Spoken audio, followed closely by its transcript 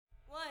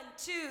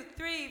2,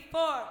 3, 4.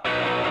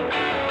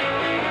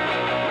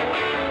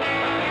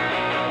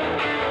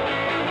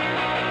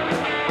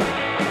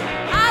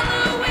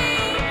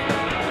 Halloween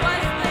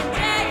was the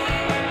day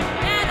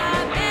that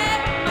I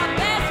met my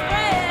best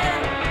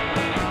friend.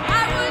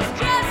 I was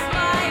just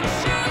like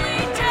Shirley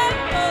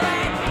Temple,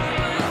 and he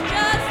was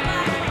just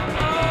like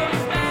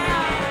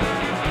Postman.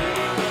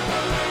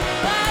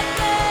 But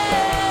then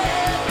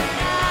the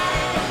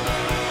night,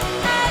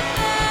 and then the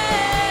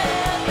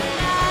night, and then the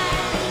night,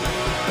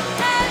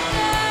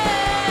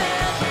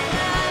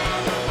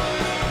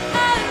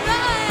 and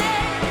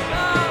rain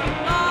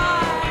come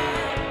by.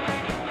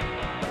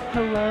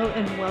 Hello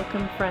and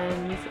welcome,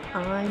 friends.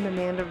 I'm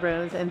Amanda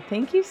Rose, and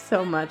thank you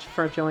so much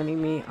for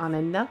joining me on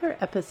another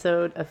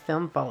episode of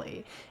Film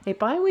Folly, a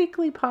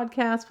bi-weekly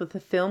podcast with a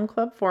film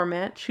club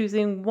format,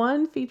 choosing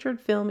one featured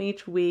film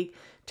each week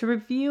to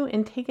review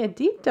and take a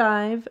deep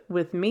dive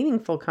with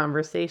meaningful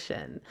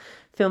conversation.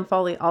 Film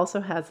Folly also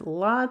has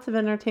lots of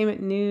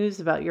entertainment news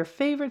about your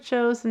favorite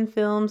shows and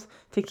films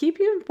to keep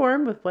you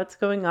informed with what's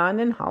going on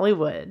in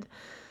Hollywood.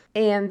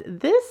 And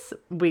this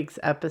week's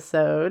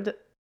episode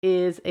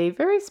is a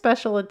very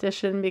special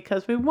edition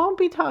because we won't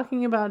be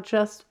talking about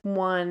just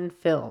one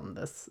film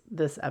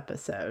this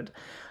episode.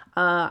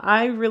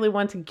 I really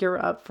want to gear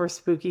up for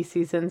spooky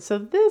season, so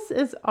this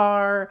is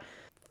our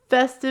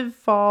festive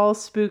fall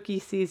spooky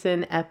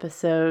season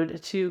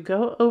episode to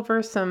go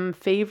over some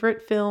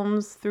favorite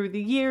films through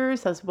the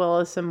years, as well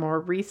as some more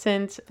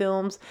recent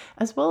films,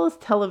 as well as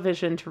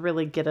television to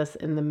really get us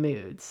in the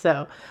mood.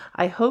 So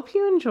I hope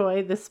you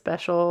enjoy this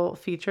special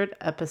featured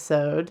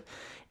episode.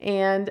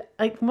 And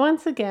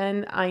once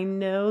again, I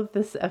know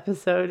this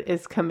episode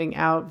is coming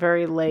out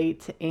very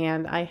late,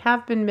 and I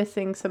have been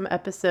missing some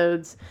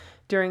episodes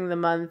during the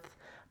month.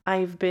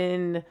 I've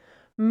been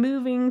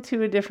moving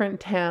to a different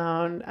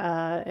town,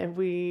 and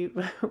we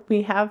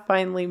have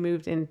finally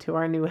moved into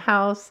our new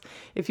house.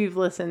 If you've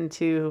listened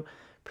to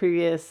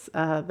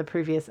the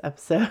previous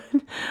episode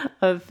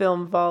of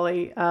Film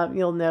Volley,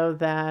 you'll know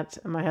that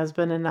my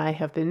husband and I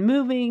have been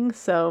moving.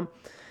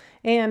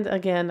 And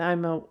again,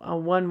 I'm a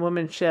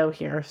one-woman show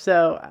here,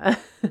 so I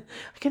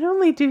can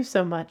only do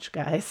so much,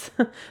 guys.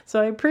 So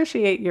I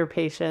appreciate your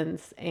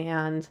patience,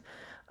 and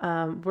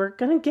we're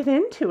going to get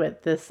into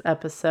it this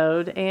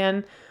episode.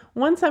 And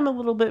once I'm a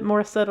little bit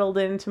more settled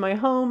into my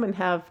home and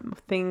have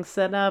things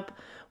set up,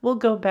 we'll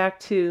go back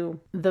to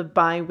the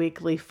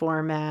bi-weekly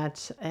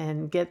format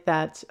and get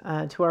that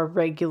to our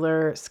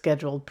regular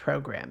scheduled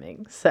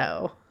programming.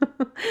 So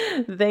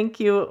thank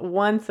you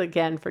once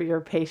again for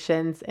your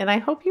patience, and I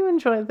hope you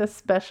enjoy this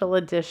special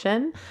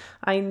edition.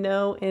 I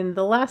know in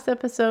the last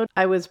episode,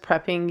 I was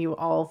prepping you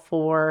all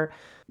for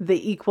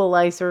The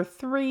Equalizer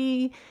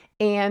 3,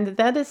 and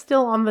that is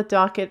still on the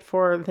docket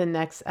for the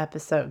next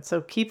episode.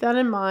 So keep that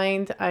in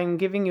mind. I'm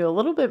giving you a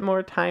little bit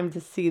more time to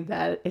see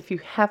that if you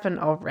haven't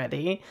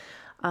already.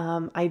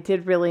 I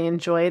did really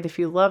enjoy it. If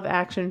you love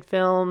action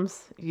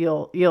films,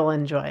 you'll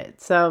enjoy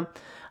it. So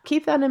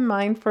keep that in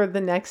mind for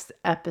the next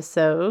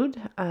episode.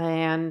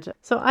 And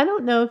so I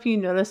don't know if you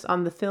noticed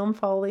on the Film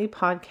Folly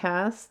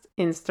podcast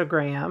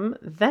Instagram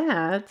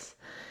that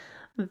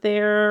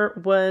there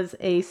was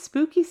a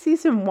spooky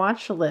season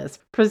watch list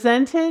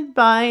presented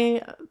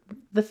by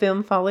the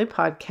Film Folly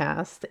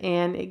podcast,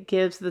 and it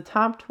gives the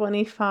top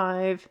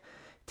 25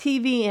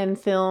 TV and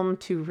film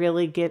to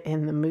really get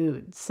in the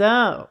mood.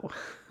 So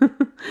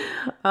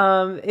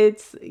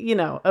it's,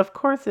 of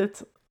course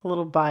it's a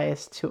little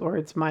biased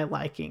towards my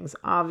likings.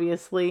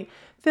 Obviously,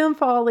 Film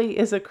Folly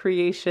is a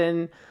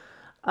creation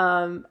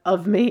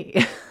of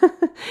me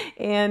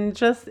and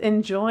just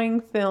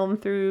enjoying film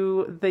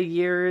through the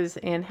years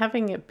and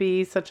having it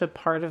be such a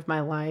part of my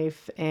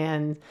life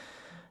and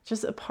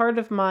just a part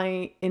of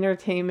my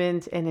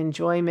entertainment and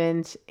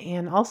enjoyment,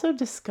 and also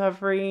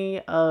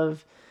discovery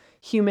of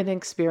human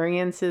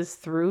experiences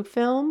through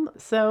film.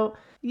 So,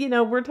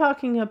 we're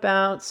talking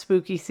about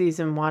spooky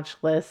season watch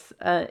lists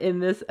in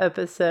this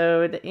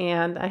episode,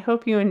 and I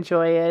hope you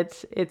enjoy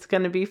it. It's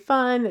going to be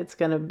fun. It's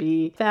going to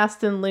be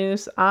fast and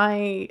loose.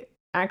 I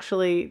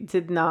actually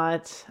did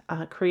not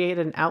create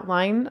an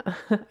outline.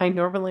 I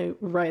normally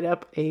write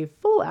up a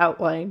full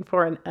outline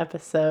for an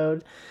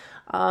episode.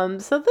 So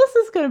this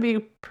is going to be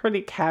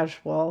pretty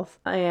casual,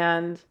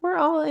 and we're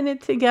all in it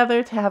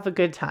together to have a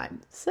good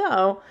time.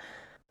 So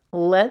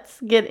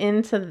let's get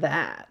into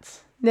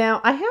that.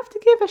 Now, I have to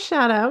give a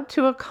shout out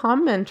to a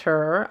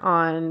commenter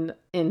on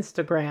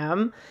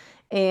Instagram,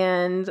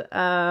 and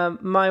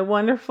my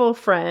wonderful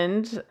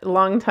friend,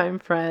 longtime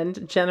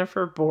friend,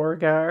 Jennifer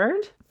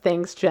Borgard.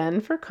 Thanks,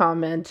 Jen, for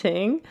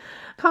commented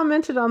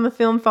on the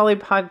Film Folly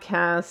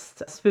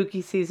podcast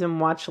Spooky Season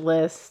Watch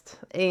List,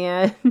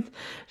 and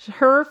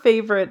her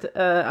favorite,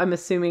 I'm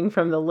assuming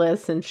from the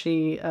list, and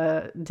she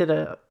did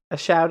a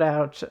shout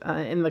out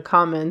in the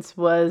comments,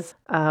 was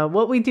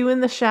What We Do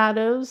in the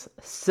Shadows.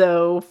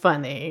 So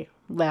funny.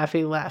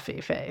 Laughy,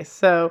 laughy face.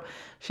 So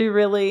she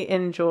really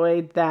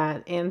enjoyed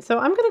that. And so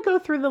I'm going to go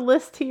through the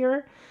list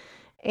here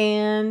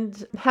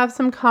and have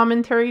some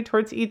commentary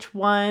towards each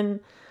one.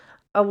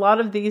 a lot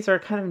of these are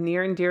kind of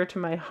near and dear to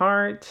my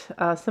heart.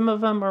 Some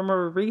of them are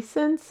more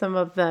recent, some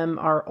of them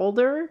are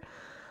older.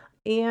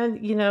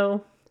 And,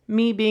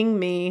 me being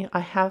me, I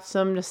have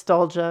some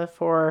nostalgia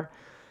for,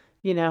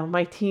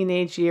 my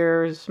teenage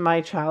years,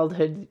 my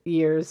childhood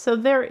years. So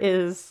there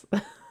is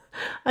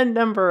a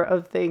number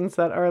of things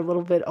that are a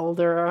little bit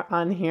older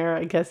on here,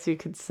 I guess you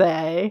could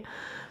say.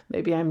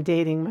 Maybe I'm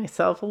dating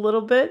myself a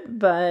little bit,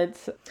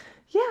 but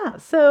yeah.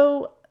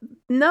 So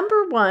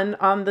number one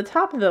on the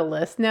top of the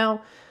list.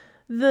 Now,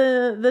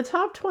 the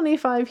top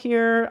 25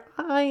 here,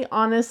 I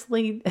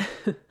honestly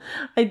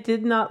I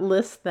did not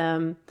list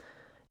them,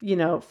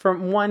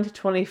 from 1 to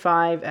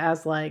 25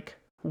 as like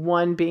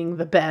 1 being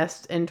the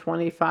best and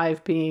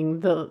 25 being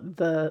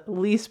the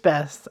least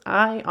best.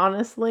 I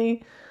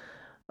honestly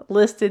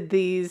listed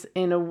these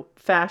in a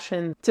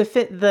fashion to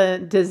fit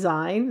the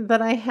design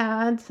that I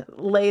had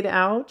laid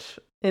out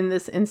in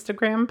this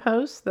Instagram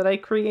post that I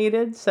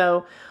created.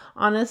 So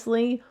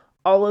honestly,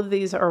 all of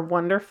these are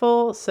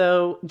wonderful.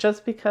 So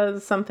just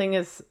because something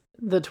is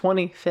the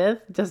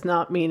 25th does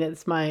not mean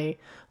it's my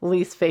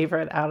least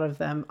favorite out of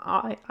them.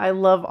 I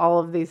love all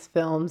of these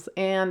films,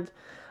 and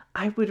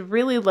I would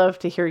really love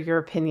to hear your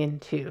opinion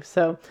too.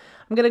 So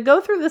I'm going to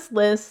go through this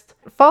list.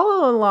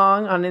 Follow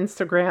along on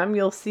Instagram.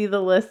 You'll see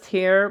the list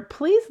here.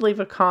 Please leave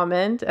a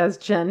comment as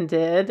Jen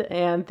did.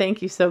 And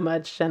thank you so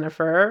much,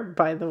 Jennifer,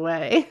 by the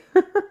way.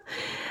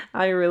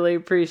 I really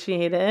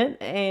appreciate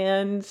it.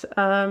 And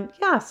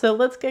yeah, so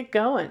let's get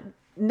going.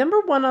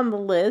 Number 1 on the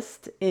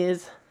list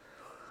is,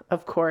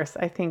 of course,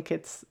 I think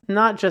it's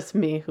not just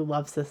me who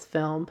loves this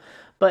film,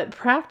 but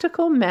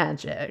Practical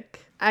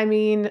Magic. I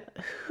mean,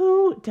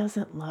 who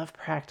doesn't love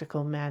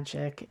Practical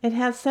Magic? It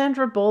has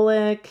Sandra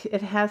Bullock.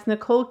 It has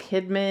Nicole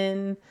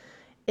Kidman.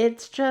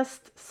 It's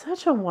just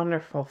such a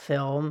wonderful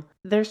film.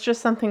 There's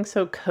just something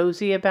so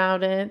cozy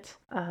about it.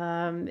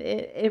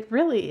 It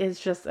really is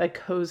just a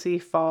cozy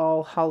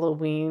fall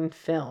Halloween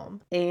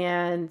film.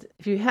 And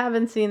if you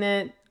haven't seen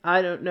it,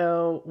 I don't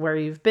know where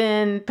you've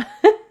been, but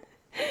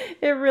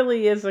it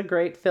really is a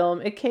great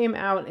film. It came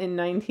out in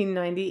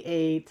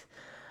 1998.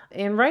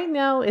 And right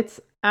now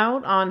it's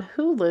out on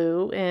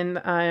Hulu, and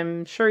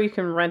I'm sure you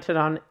can rent it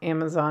on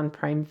Amazon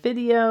Prime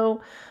Video.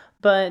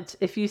 But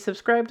if you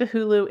subscribe to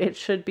Hulu, it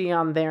should be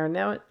on there.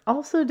 Now, it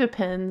also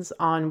depends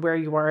on where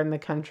you are in the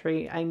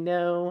country. I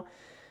know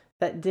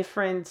that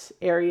different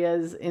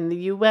areas in the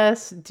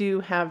US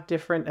do have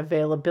different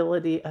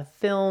availability of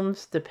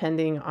films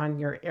depending on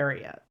your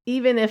area,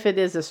 even if it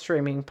is a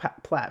streaming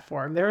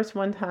platform. There was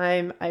one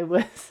time I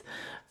was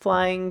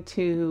flying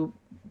to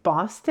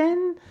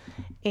Boston,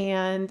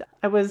 and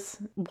I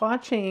was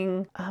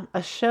watching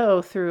a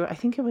show through, I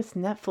think it was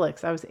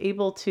Netflix. I was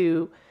able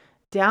to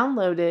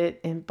download it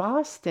in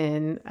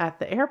Boston at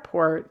the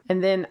airport,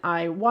 and then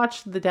I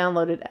watched the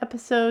downloaded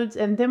episodes.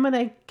 And then when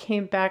I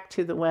came back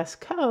to the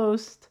West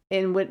Coast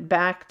and went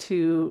back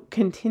to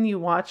continue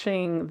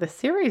watching the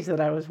series that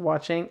I was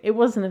watching, it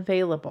wasn't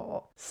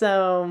available.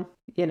 So,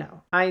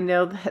 I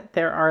know that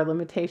there are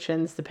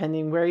limitations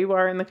depending where you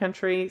are in the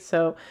country.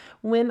 So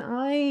when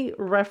I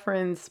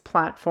reference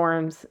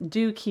platforms,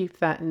 do keep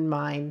that in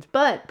mind.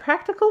 But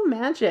Practical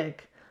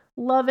Magic,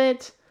 love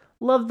it.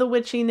 Love the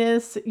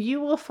witchiness.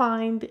 You will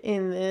find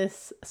in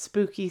this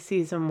spooky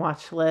season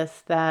watch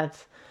list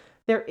that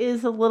there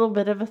is a little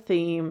bit of a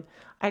theme.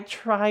 I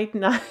tried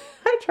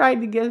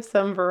to give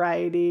some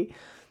variety.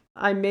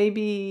 I may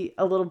be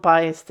a little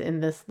biased in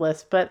this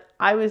list, but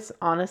I was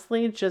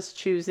honestly just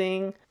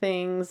choosing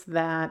things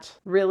that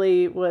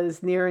really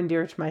was near and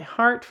dear to my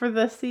heart for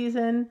this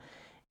season.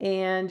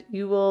 And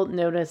you will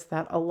notice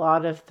that a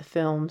lot of the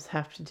films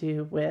have to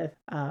do with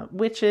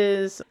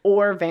witches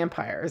or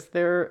vampires.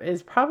 There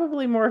is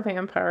probably more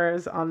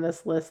vampires on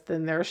this list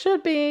than there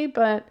should be,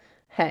 but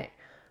hey,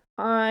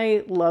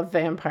 I love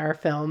vampire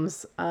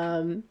films.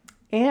 And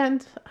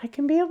I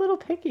can be a little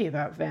picky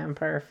about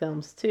vampire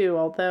films too,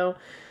 although,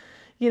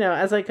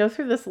 as I go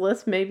through this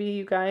list, maybe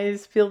you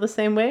guys feel the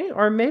same way,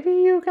 or maybe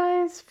you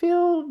guys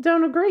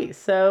don't agree.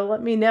 So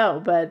let me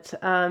know. But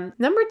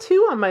number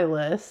 2 on my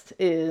list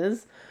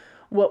is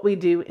What We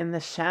Do in the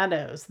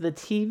Shadows. The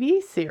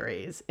TV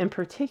series in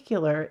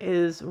particular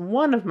is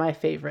one of my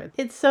favorites.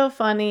 It's so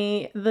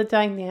funny, the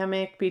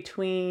dynamic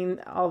between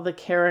all the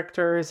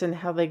characters and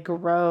how they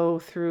grow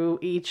through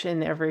each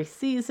and every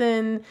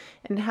season,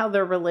 and how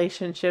their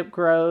relationship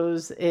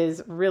grows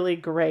is really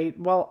great,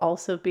 while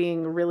also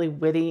being really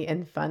witty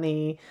and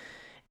funny,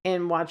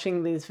 and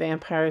watching these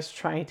vampires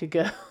trying to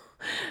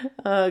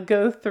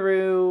go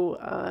through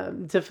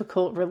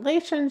difficult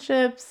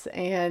relationships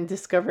and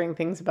discovering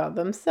things about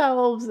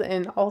themselves,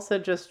 and also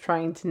just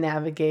trying to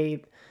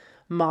navigate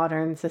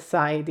modern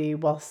society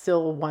while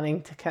still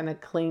wanting to kind of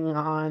cling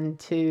on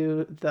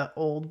to the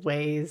old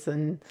ways.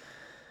 And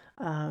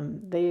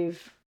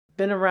they've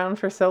been around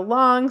for so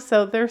long,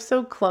 so they're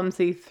so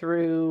clumsy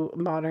through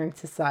modern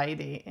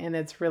society, and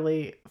it's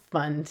really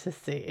fun to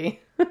see.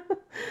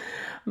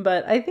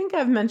 But I think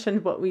I've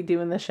mentioned What We Do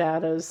in the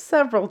Shadows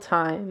several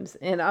times,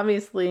 and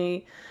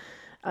obviously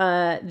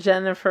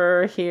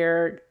Jennifer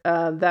here,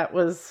 that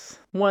was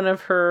one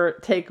of her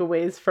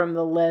takeaways from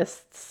the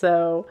list.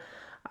 So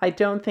I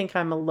don't think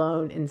I'm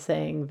alone in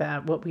saying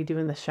that What We Do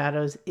in the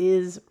Shadows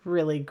is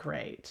really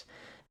great.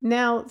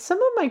 Now, some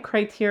of my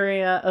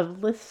criteria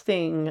of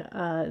listing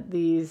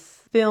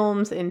these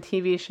films and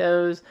TV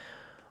shows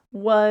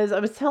was I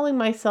was telling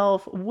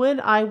myself, would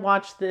I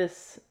watch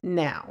this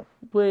now?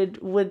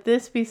 Would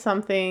this be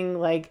something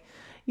like,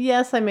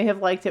 yes, I may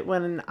have liked it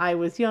when I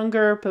was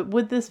younger, but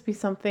would this be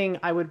something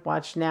I would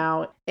watch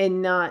now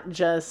and not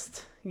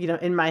just,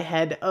 in my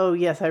head, oh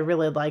yes, I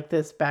really liked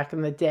this back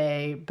in the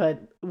day,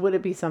 but would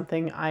it be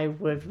something I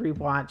would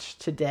rewatch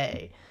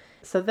today?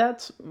 So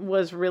that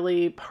was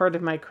really part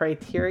of my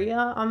criteria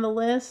on the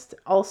list.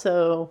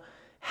 Also,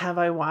 have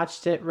I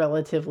watched it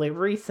relatively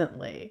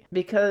recently?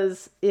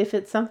 Because if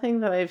it's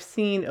something that I've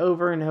seen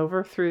over and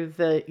over through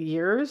the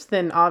years,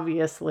 then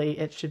obviously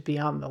it should be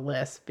on the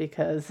list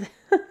because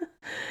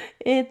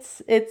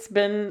it's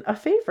been a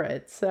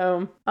favorite.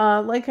 So,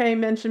 like I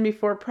mentioned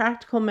before,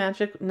 Practical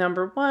Magic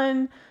number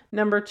 1,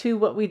 number 2,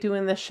 What We Do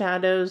in the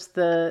Shadows,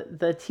 the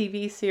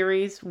TV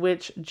series,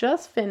 which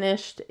just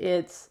finished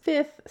its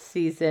 5th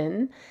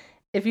season.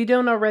 If you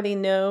don't already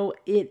know,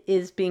 it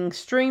is being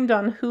streamed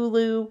on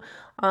Hulu,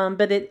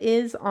 but it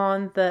is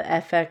on the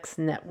FX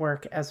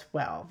network as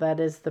well. That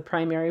is the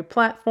primary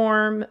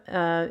platform.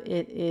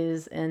 It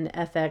is an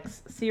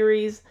FX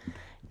series,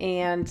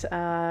 and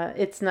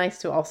it's nice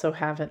to also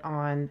have it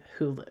on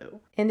Hulu.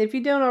 And if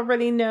you don't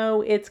already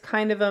know, it's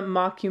kind of a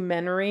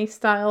mockumentary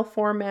style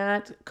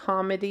format,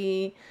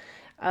 comedy.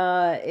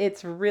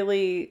 It's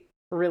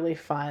really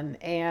fun.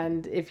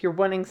 And if you're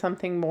wanting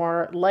something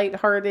more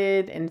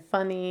lighthearted and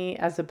funny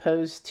as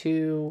opposed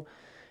to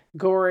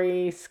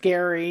gory,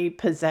 scary,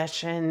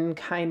 possession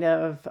kind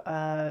of,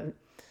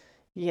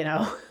 you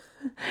know,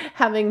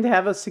 having to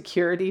have a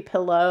security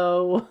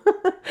pillow,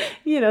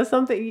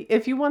 something,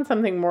 if you want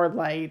something more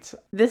light,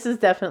 this is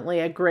definitely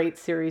a great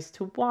series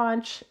to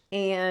watch.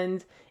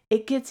 And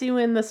it gets you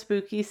in the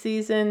spooky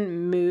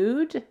season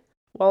mood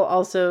while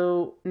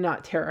also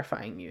not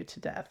terrifying you to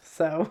death.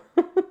 So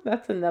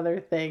that's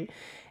another thing.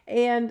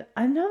 And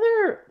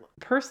another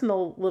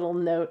personal little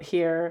note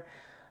here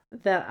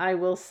that I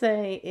will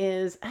say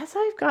is as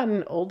I've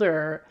gotten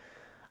older,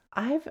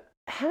 I've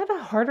had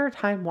a harder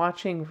time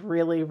watching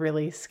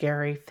really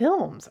scary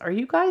films. Are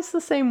you guys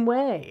the same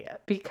way?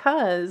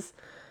 Because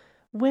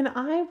when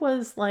I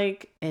was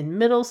like in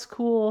middle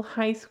school,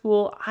 high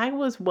school, I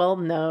was well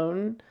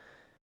known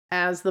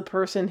as the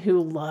person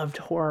who loved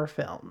horror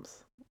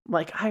films.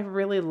 Like, I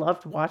really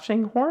loved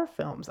watching horror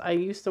films. I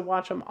used to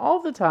watch them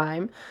all the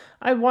time.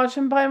 I'd watch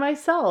them by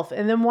myself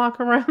and then walk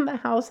around the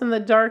house in the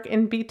dark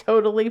and be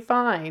totally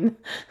fine.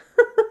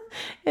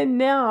 And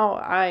now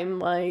I'm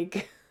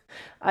like,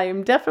 I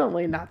am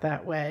definitely not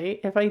that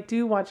way. If I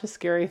do watch a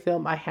scary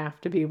film, I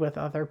have to be with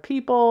other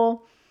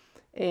people,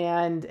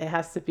 and it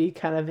has to be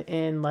kind of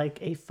in like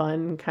a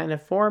fun kind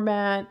of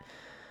format.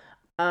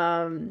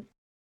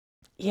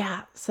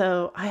 Yeah,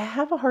 so I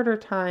have a harder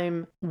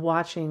time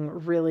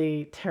watching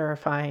really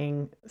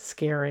terrifying,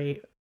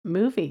 scary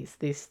movies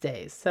these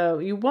days. So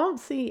you won't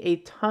see a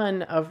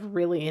ton of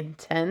really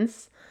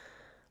intense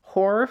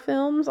horror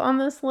films on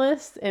this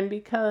list. And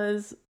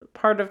because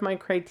part of my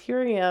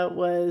criteria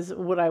was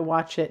would I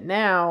watch it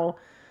now,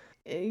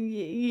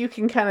 you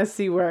can kind of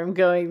see where I'm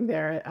going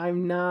there.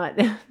 I'm not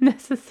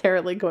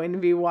necessarily going to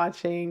be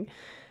watching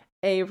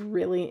a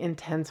really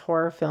intense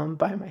horror film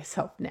by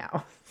myself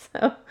now.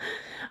 So,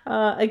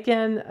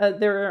 again,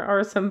 there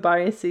are some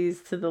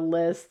biases to the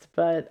list,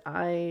 but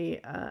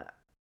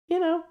you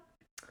know,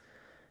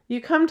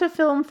 you come to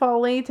Film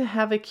Folly to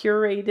have a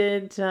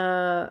curated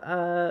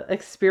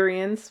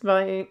experience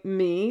by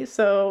me.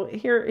 So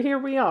here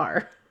we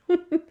are.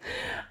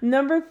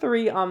 Number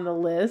 3 on the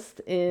list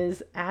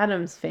is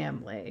Addams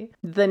Family,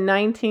 the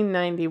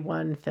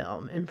 1991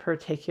 film in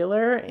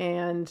particular.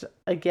 And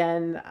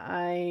again,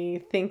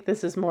 I think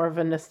this is more of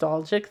a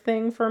nostalgic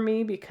thing for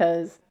me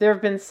because there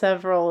have been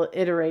several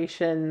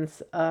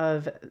iterations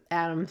of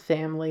Addams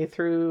Family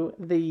through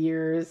the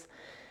years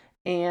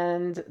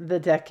and the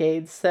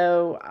decades.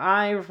 So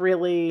I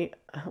really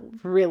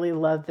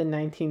love the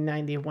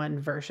 1991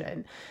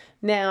 version.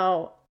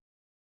 Now,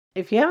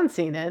 if you haven't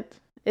seen it,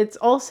 it's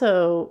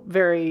also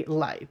very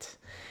light.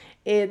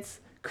 It's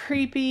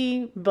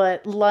creepy,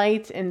 but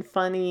light and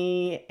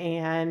funny,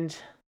 and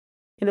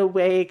in a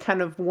way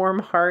kind of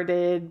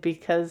warm-hearted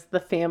because the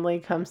family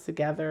comes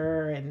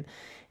together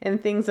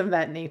and things of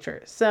that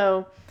nature.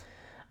 So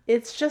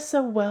it's just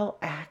so well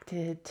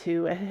acted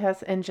too. It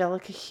has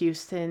Angelica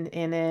Houston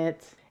in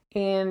it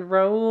and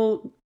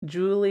Raul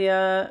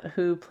Julia,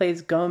 who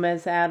plays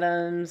Gomez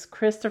Addams,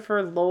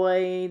 Christopher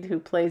Lloyd, who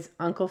plays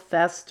Uncle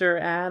Fester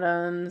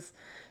Addams.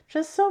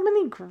 Just so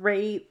many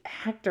great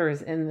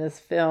actors in this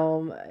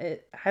film.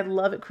 I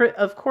love it.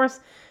 Of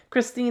course,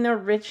 Christina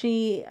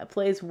Ricci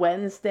plays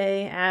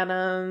Wednesday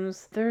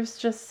Addams. There's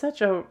just such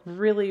a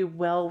really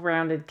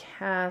well-rounded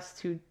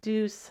cast who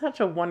do such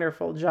a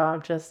wonderful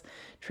job just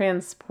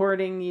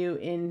transporting you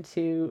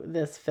into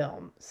this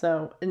film.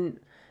 So, and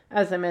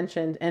as I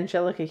mentioned,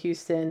 Angelica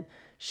Houston,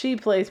 she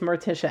plays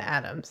Morticia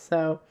Addams.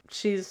 So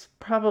she's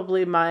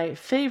probably my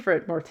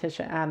favorite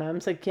Morticia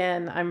Addams.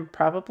 Again, I'm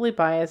probably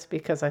biased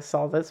because I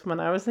saw this when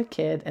I was a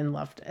kid and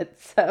loved it.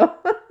 So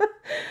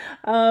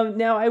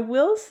now I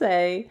will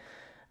say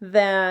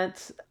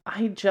that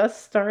I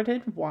just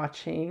started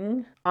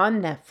watching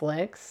on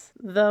Netflix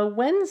the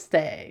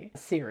Wednesday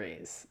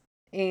series.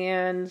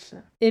 And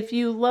if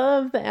you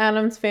love the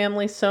Addams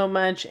Family so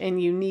much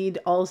and you need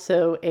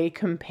also a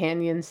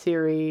companion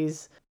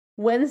series,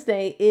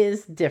 Wednesday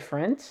is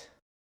different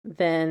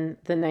than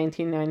the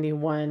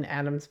 1991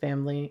 Addams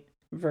Family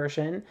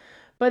version.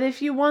 But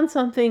if you want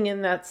something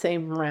in that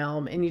same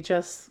realm and you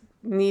just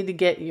need to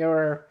get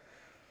your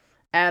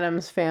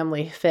Addams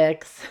Family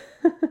fix,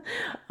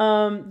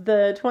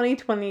 the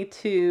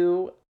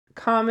 2022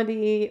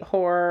 comedy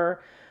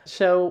horror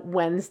show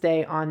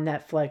Wednesday on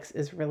Netflix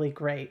is really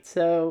great.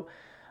 So,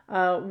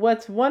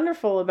 what's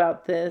wonderful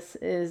about this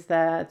is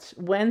that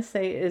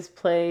Wednesday is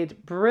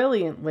played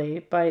brilliantly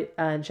by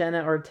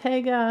Jenna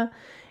Ortega.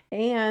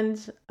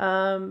 And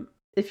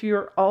if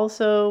you're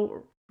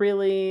also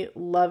really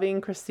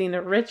loving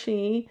Christina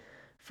Ricci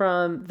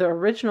from the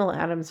original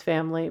Addams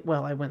Family,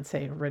 well, I wouldn't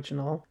say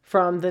original,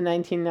 from the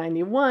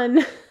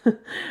 1991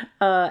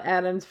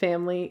 Addams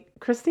Family,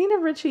 Christina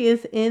Ricci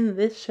is in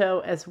this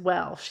show as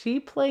well. She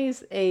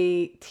plays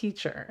a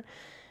teacher.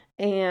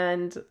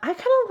 And I kind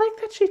of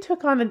like that she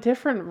took on a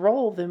different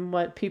role than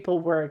what people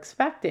were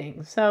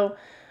expecting. So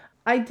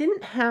I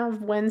didn't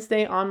have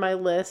Wednesday on my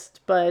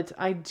list, but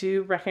I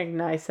do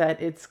recognize that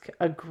it's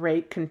a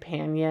great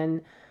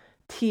companion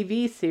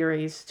TV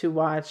series to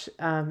watch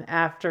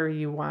after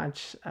you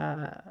watch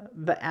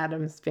the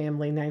Addams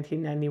Family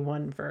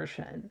 1991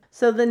 version.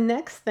 So the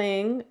next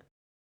thing,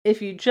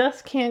 if you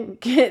just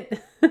can't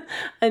get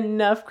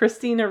enough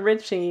Christina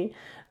Ricci,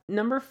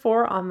 number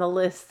 4 on the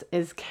list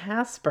is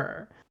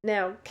Casper.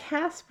 Now,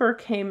 Casper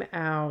came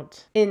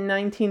out in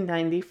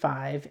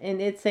 1995, and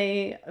it's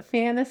a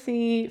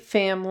fantasy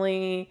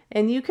family,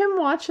 and you can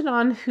watch it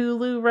on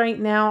Hulu right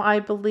now, I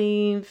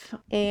believe.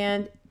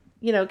 And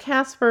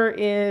Casper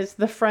is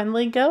the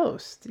friendly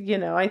ghost.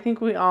 I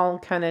think we all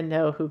kind of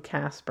know who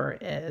Casper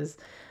is.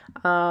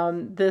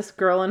 This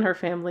girl and her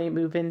family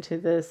move into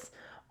this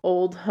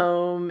old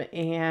home,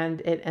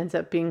 and it ends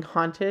up being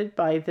haunted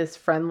by this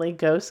friendly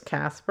ghost,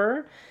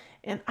 Casper.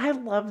 And I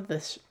loved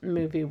this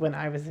movie when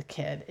I was a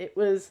kid. It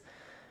was,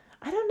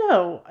 I don't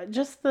know,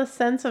 just the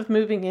sense of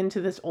moving into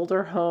this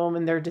older home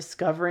and they're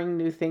discovering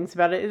new things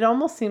about it. It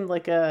almost seemed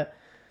like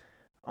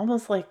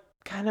almost like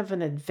kind of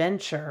an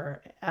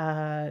adventure.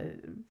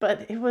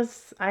 But it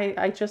was,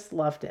 I just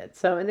loved it.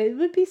 So, and it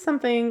would be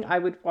something I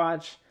would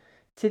watch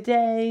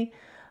today.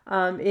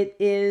 It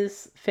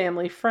is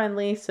family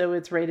friendly, so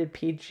it's rated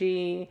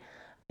PG.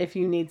 If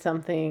you need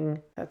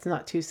something that's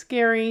not too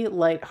scary,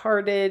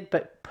 lighthearted,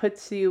 but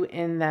puts you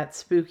in that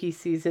spooky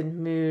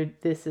season mood,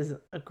 this is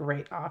a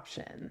great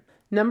option.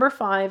 Number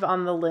 5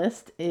 on the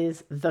list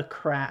is The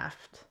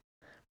Craft,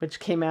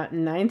 which came out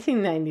in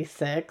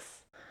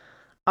 1996.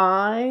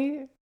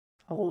 I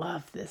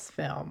love this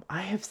film.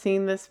 I have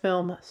seen this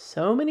film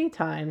so many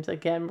times.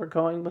 Again, we're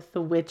going with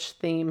the witch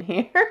theme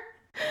here.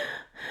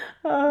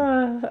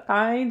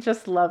 I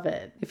just love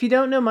it. If you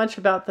don't know much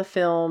about the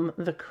film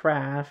The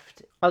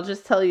Craft, I'll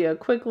just tell you a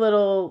quick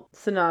little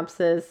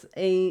synopsis.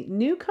 A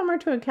newcomer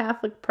to a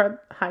Catholic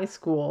prep high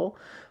school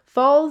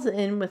falls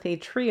in with a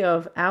trio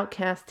of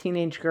outcast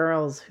teenage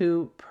girls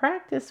who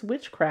practice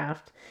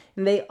witchcraft,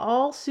 and they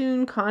all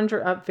soon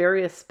conjure up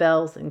various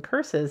spells and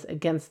curses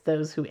against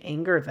those who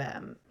anger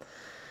them.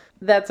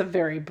 That's a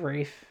very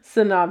brief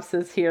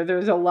synopsis here.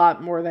 There's a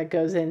lot more that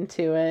goes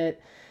into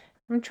it.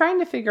 I'm trying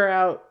to figure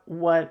out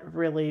what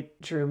really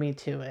drew me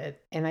to it.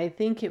 And I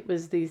think it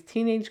was these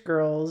teenage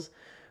girls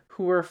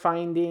who were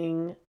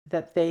finding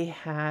that they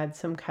had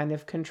some kind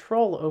of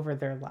control over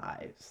their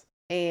lives.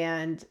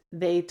 And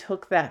they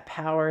took that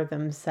power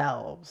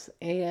themselves.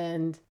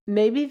 And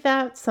maybe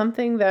that's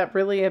something that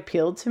really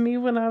appealed to me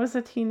when I was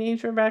a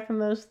teenager back in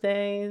those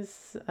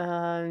days.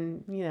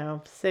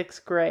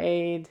 6th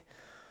grade.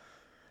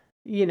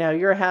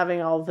 You're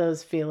having all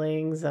those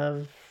feelings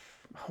of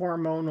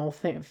hormonal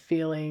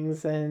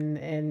feelings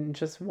and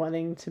just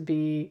wanting to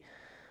be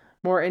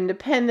more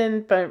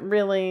independent, but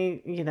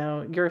really,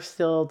 you're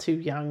still too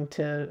young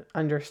to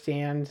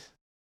understand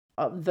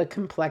the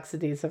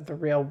complexities of the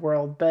real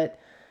world. But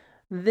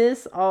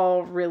this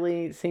all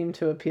really seemed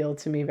to appeal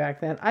to me back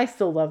then. I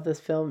still love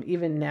this film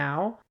even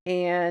now.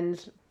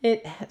 And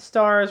it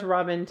stars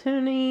Robin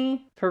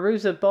Tunney,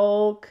 Fairuza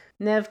Balk,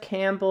 Neve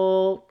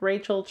Campbell,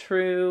 Rachel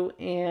True,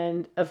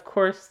 and of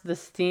course the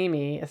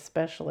steamy,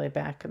 especially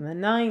back in the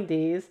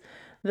 90s,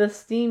 the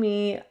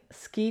steamy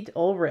Skeet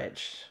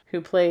Ulrich,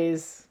 who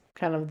plays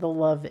kind of the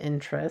love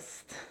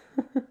interest.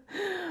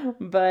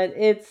 But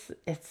it's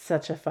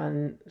such a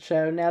fun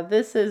show. Now,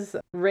 this is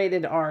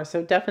rated R,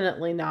 so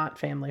definitely not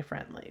family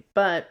friendly,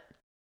 but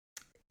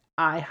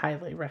I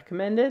highly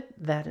recommend it.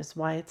 That is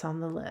why it's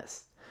on the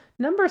list.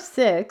 Number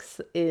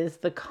 6 is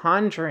The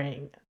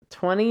Conjuring.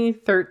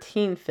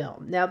 2013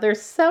 film. Now,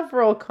 there's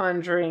several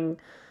Conjuring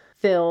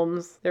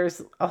films.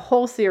 There's a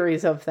whole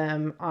series of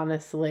them,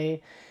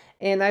 honestly.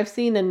 And I've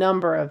seen a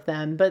number of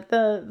them, but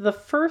the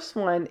first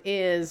one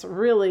is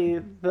really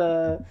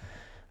the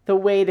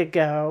way to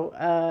go,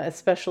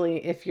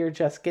 especially if you're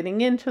just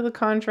getting into the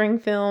Conjuring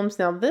films.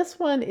 Now, this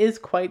one is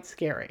quite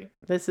scary.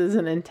 This is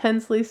an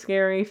intensely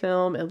scary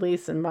film, at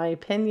least in my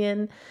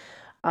opinion.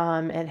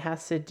 It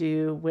has to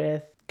do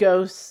with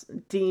ghosts,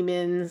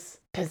 demons,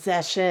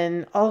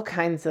 possession, all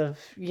kinds of,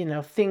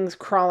 things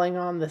crawling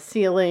on the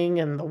ceiling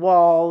and the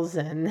walls.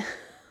 And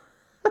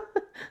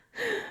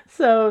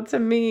so to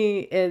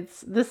me,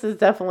 this is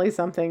definitely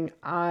something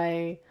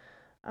I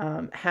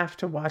have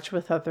to watch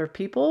with other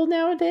people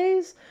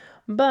nowadays.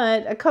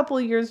 But a couple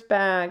years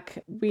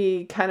back,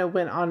 we kind of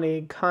went on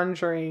a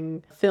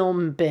Conjuring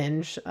film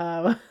binge.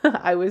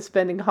 I was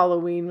spending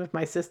Halloween with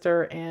my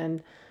sister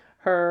and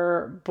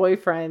her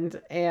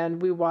boyfriend,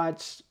 and we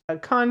watched a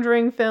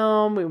Conjuring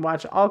film. We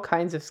watched all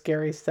kinds of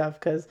scary stuff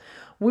because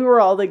we were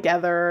all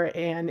together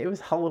and it was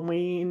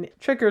Halloween.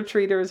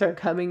 Trick-or-treaters are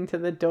coming to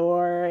the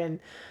door, and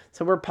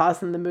so we're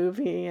pausing the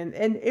movie, and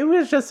it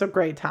was just a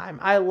great time.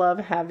 I love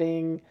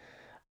having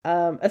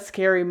a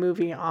scary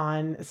movie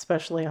on,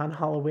 especially on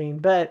Halloween.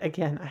 But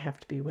again, I have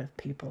to be with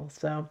people.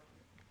 So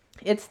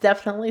it's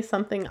definitely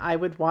something I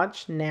would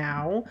watch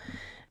now,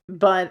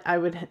 but I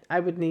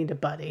would need a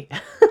buddy.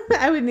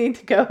 I would need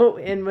to go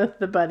in with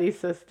the buddy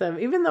system.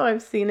 Even though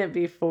I've seen it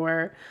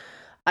before,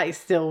 I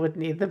still would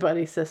need the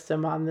buddy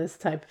system on this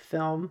type of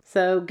film.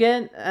 So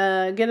get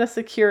a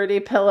security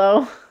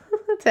pillow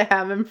to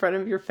have in front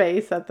of your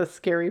face at the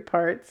scary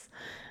parts,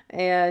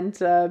 and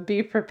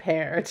be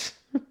prepared.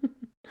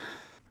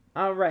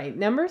 All right,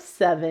 number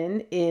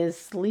 7 is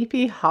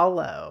Sleepy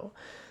Hollow.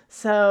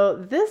 So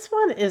this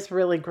one is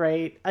really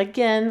great.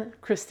 Again,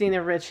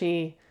 Christina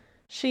Ricci.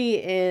 She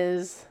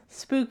is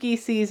spooky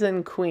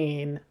season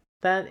queen.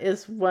 That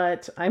is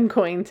what I'm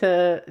going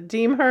to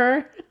deem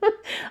her.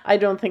 I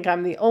don't think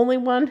I'm the only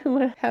one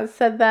who has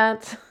said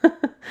that,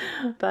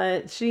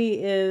 but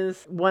she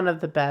is one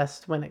of the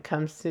best when it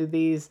comes to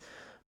these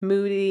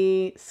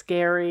moody,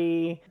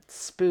 scary,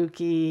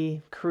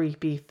 spooky,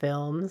 creepy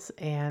films.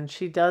 And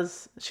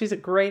she's a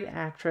great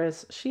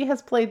actress. She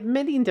has played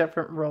many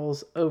different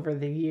roles over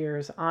the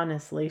years,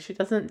 honestly. She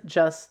doesn't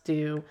just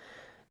do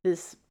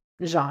this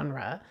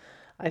genre.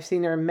 I've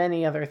seen her in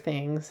many other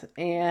things,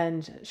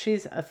 and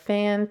she's a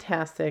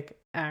fantastic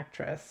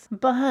actress.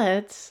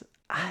 But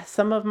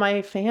some of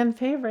my fan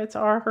favorites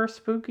are her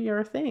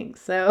spookier things.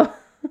 So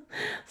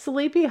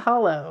Sleepy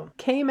Hollow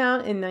came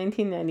out in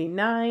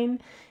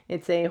 1999.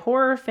 It's a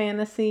horror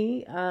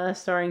fantasy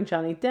starring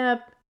Johnny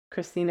Depp,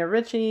 Christina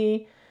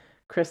Ricci,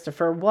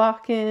 Christopher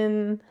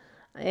Walken,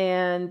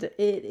 and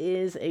it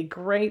is a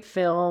great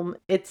film.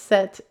 It's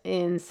set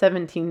in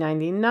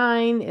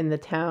 1799 in the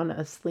town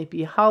of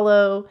Sleepy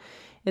Hollow.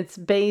 It's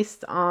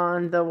based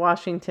on the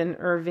Washington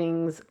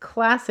Irving's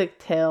classic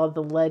tale,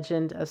 The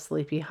Legend of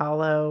Sleepy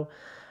Hollow.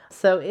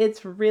 So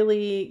it's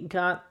really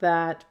got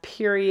that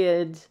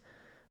period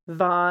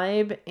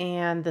vibe,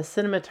 and the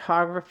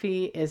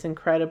cinematography is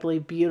incredibly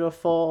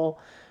beautiful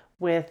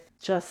with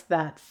just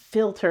that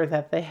filter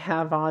that they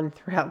have on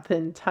throughout the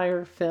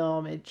entire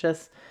film. It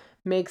just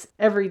makes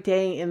every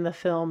day in the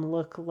film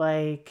look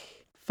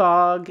like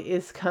fog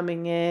is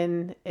coming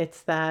in.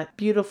 It's that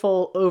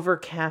beautiful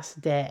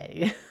overcast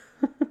day.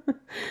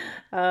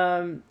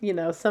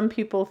 Some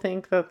people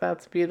think that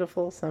that's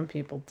beautiful, some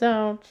people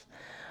don't.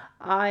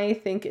 I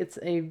think it's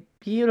a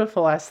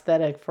beautiful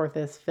aesthetic for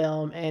this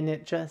film, and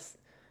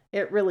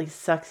it really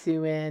sucks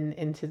you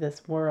into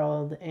this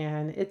world,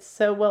 and it's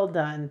so well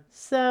done.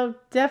 So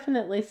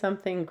definitely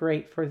something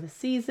great for the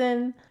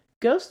season.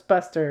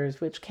 Ghostbusters,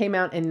 which came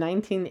out in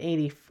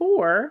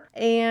 1984.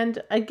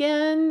 And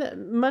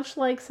again, much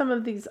like some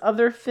of these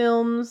other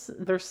films,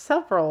 there's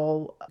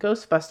several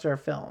Ghostbuster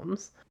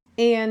films.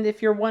 And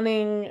if you're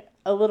wanting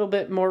a little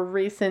bit more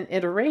recent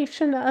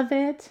iteration of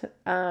it,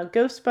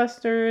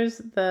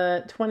 Ghostbusters,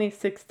 the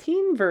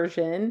 2016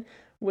 version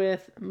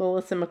with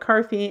Melissa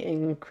McCarthy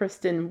and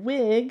Kristen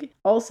Wiig.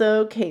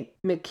 Also, Kate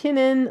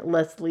McKinnon,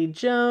 Leslie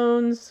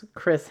Jones,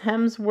 Chris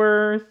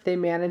Hemsworth. They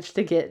managed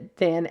to get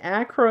Dan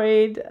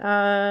Aykroyd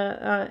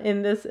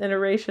in this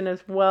iteration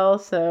as well.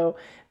 So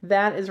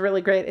that is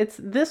really great.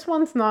 This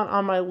one's not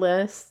on my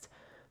list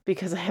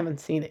because I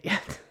haven't seen it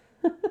yet.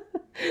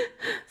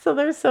 So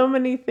there's so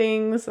many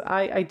things.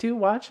 I do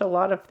watch a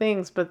lot of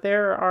things, but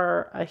there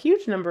are a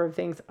huge number of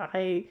things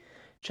I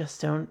just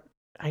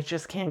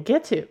can't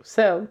get to.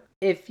 So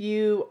if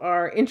you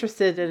are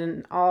interested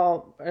in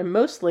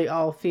mostly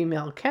all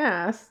female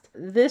cast,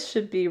 this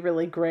should be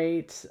really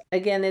great.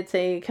 Again, it's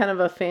a kind of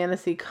a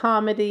fantasy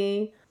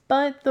comedy,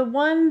 but the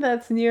one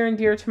that's near and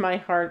dear to my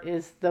heart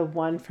is the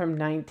one from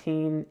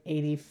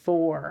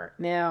 1984.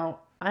 Now,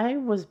 I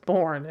was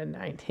born in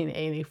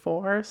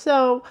 1984,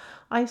 so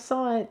I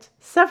saw it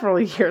several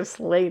years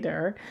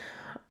later,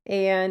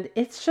 and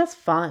it's just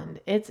fun.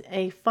 It's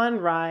a fun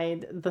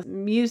ride. The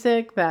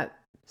music, that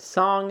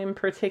song in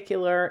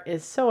particular,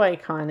 is so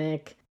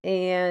iconic.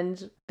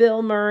 and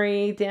Bill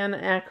Murray, Dan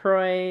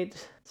Aykroyd,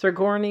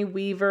 Sigourney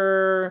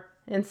Weaver,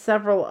 and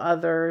several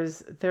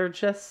others.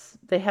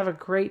 They have a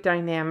great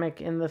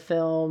dynamic in the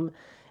film.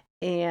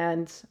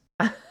 And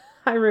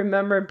I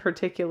remember in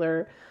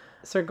particular,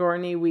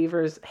 Sigourney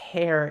Weaver's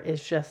hair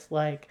is just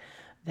like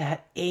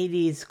that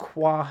 80s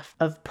coif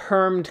of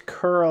permed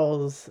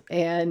curls.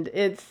 And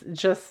it's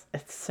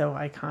so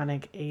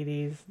iconic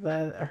 80s.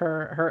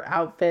 Her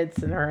outfits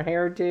and her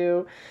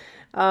hairdo.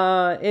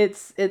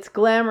 It's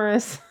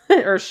glamorous,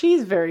 or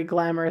she's very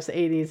glamorous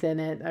 80s in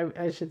it,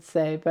 I should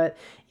say, but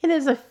it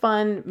is a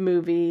fun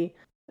movie.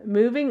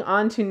 Moving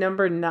on to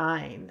number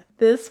 9.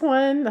 This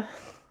one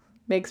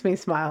makes me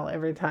smile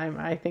every time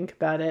I think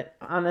about it,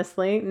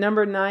 honestly.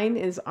 Number 9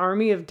 is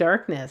Army of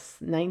Darkness.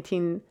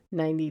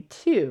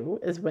 1992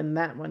 is when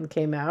that one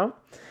came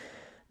out.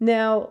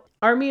 Now,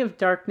 Army of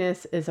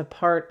Darkness is a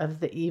part of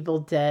the Evil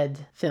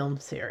Dead film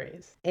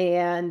series,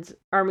 and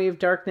Army of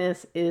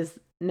Darkness is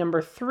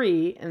number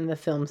 3 in the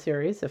film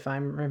series, if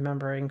I'm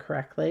remembering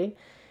correctly.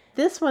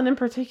 This one in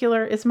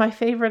particular is my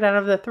favorite out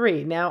of the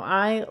 3. Now,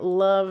 I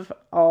love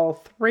all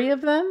 3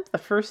 of them. The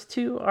first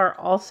 2 are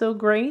also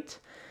great,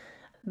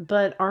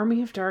 but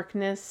Army of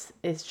Darkness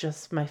is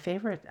just my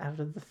favorite out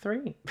of the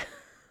 3.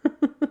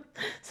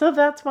 So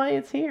that's why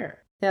it's here.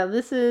 Now,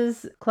 this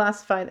is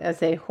classified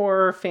as a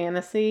horror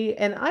fantasy,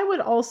 and I would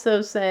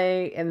also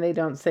say, and they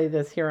don't say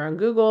this here on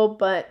Google,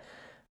 but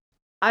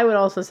I would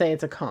also say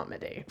it's a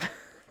comedy.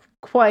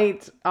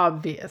 Quite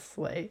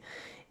obviously.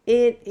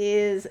 It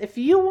is, if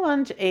you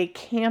want a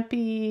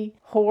campy,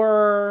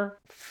 horror,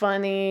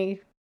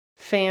 funny,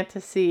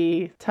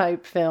 fantasy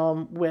type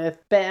film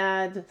with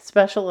bad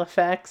special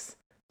effects,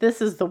 this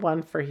is the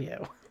one for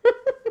you.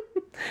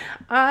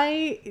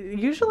 I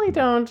usually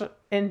don't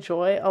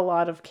enjoy a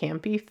lot of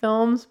campy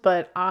films,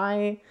 but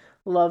I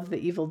love the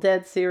Evil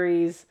Dead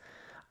series.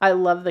 I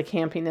love the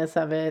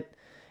campiness of it.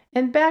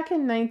 And back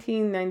in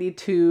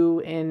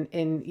 1992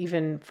 and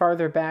even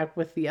farther back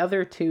with the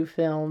other 2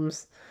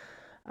 films,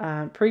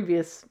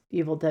 previous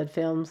Evil Dead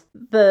films,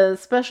 the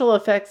special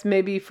effects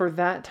maybe for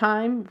that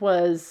time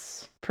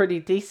was pretty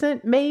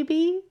decent,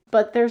 maybe.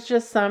 But there's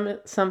just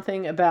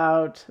something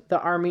about the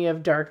Army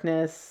of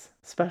Darkness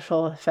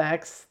special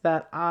effects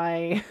that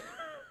I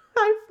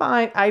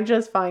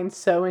just find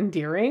so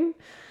endearing.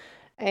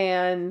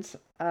 And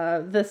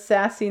the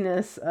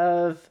sassiness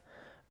of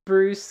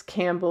Bruce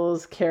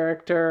Campbell's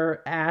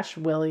character, Ash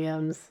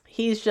Williams.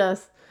 He's a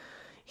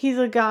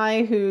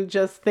guy who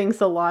just thinks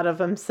a lot of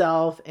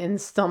himself and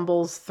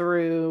stumbles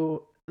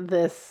through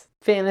this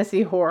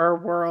fantasy horror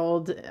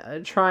world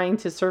trying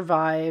to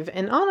survive.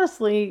 And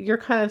honestly, you're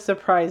kind of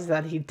surprised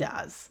that he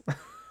does.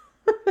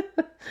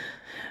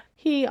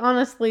 He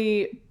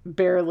honestly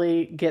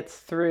barely gets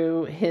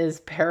through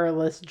his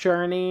perilous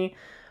journey,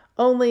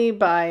 only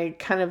by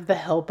kind of the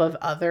help of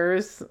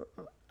others,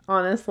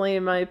 honestly,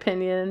 in my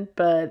opinion,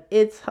 but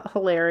it's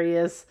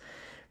hilarious.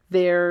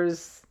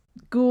 There's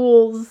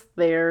ghouls,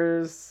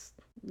 there's,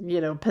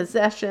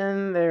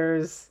 possession,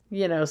 there's,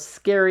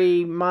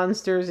 scary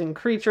monsters and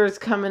creatures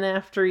coming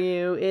after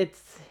you.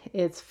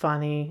 It's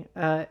funny.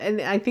 And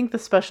I think the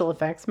special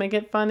effects make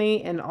it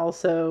funny, and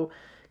also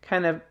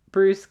kind of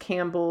Bruce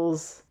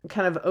Campbell's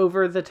kind of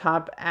over the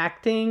top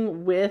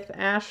acting with the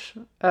Ash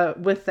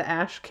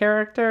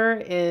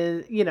character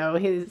is,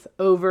 his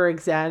over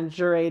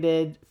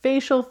exaggerated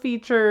facial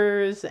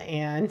features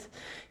and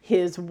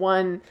his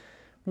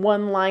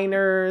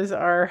one-liners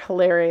are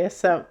hilarious.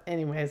 So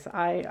anyways,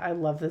 I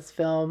love this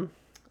film.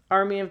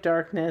 Army of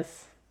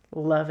Darkness,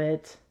 love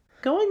it.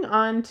 Going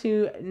on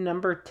to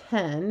number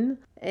 10,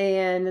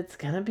 and it's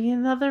gonna be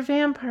another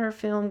vampire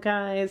film,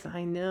 guys.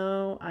 I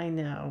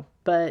know.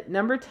 But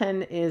number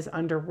 10 is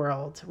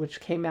Underworld, which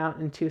came out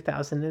in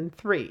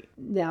 2003.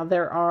 Now,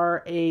 there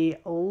are a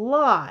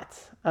lot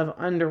of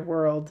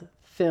Underworld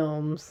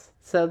films,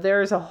 so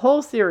there's a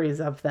whole series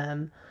of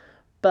them.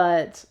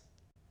 But,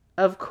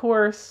 of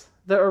course,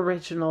 the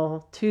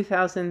original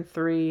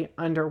 2003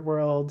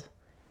 Underworld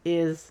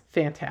is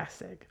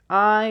fantastic.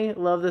 I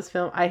love this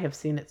film. I have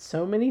seen it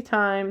so many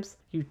times.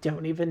 You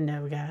don't even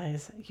know,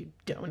 guys. You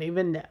don't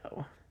even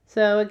know.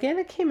 So again,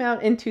 it came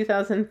out in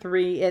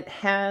 2003. It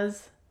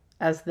has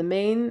as the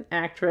main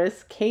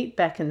actress Kate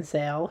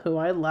Beckinsale, who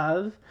I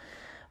love.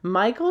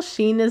 Michael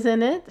Sheen is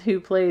in it, who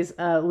plays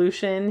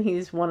Lucian.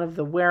 He's one of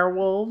the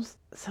werewolves.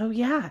 So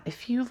yeah,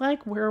 if you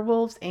like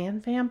werewolves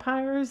and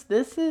vampires,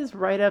 this is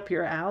right up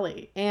your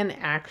alley. And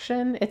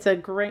action.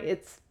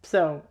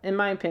 So in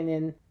my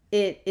opinion,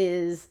 it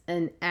is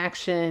an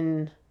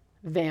action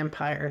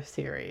vampire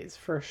series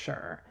for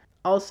sure.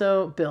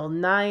 Also, Bill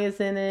Nye is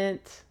in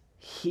it.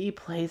 He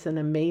plays an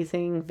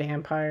amazing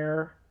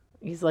vampire.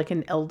 He's like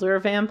an elder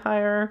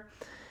vampire.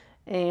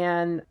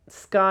 And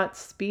Scott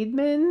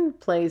Speedman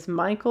plays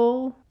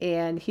Michael,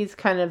 and he's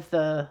kind of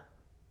the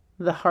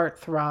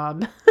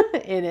heartthrob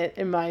in it,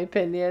 in my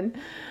opinion.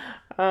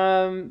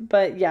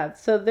 But yeah,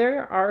 so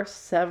there are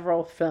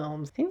several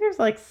films. I think there's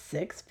like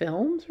 6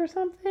 films or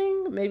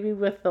something, maybe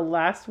with the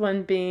last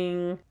one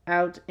being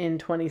out in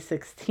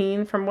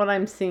 2016 from what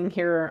I'm seeing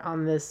here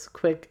on this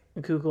quick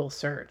Google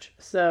search.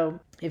 So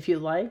if you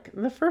like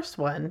the first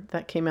one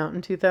that came out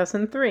in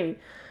 2003,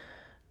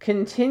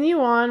 continue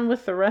on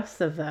with the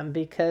rest of them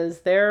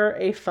because they're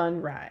a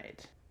fun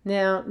ride.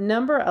 Now,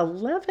 number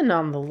 11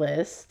 on the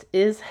list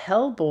is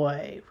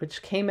Hellboy,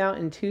 which came out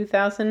in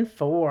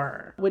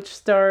 2004, which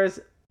stars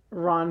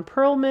Ron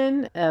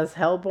Perlman as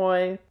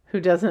Hellboy, who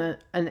does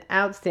an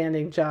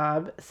outstanding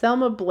job.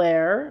 Selma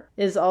Blair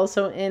is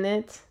also in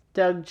it,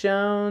 Doug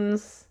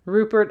Jones,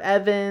 Rupert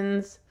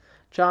Evans,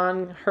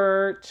 John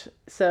Hurt.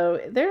 So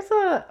there's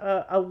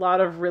a lot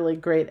of really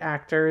great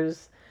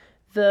actors.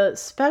 The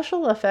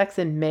special effects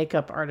and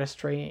makeup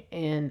artistry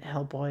in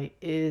Hellboy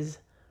is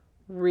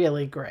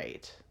really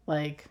great.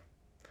 Like,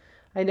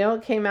 I know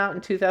it came out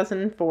in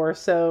 2004,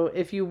 so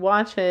if you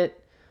watch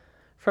it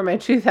from a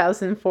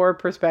 2004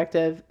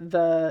 perspective,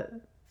 the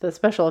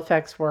special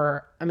effects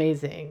were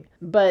amazing.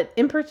 But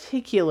in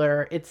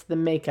particular, it's the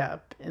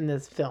makeup in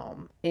this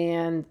film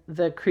and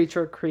the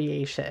creature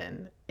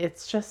creation.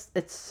 It's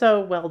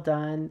so well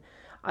done.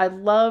 I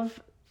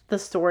love the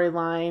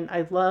storyline.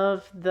 I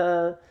love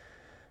the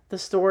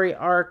story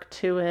arc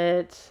to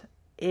it.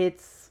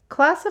 It's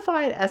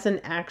classified as an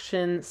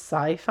action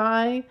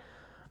sci-fi,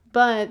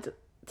 but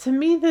to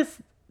me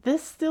this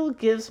still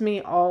gives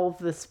me all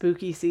the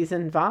spooky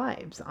season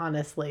vibes,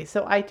 honestly.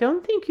 So I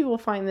don't think you will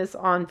find this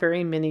on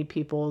very many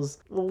people's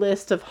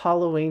list of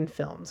Halloween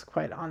films,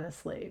 quite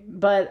honestly.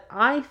 But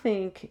I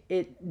think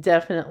it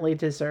definitely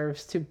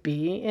deserves to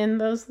be in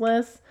those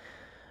lists.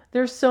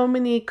 There's so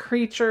many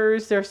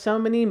creatures, there's so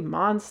many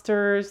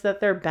monsters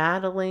that they're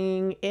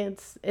battling.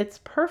 It's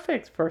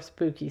perfect for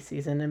spooky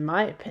season in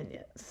my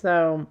opinion.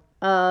 So,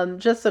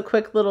 just a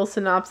quick little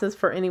synopsis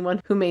for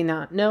anyone who may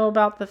not know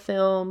about the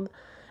film.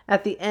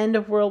 At the end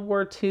of World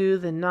War II,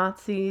 the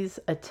Nazis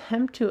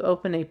attempt to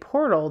open a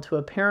portal to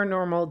a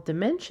paranormal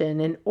dimension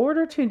in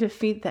order to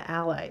defeat the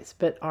Allies,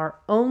 but are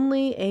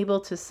only able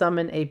to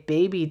summon a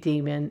baby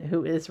demon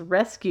who is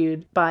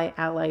rescued by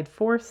Allied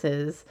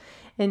forces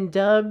and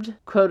dubbed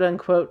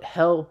quote-unquote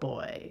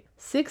Hellboy.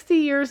 60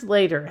 years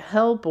later,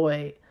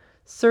 Hellboy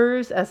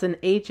serves as an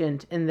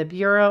agent in the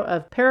Bureau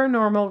of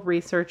Paranormal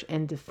Research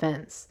and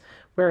Defense,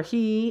 where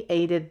he,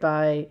 aided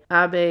by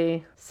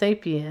Abe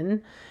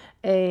Sapien,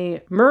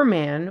 a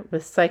merman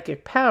with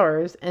psychic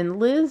powers, and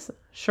Liz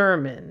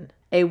Sherman,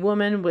 a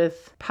woman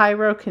with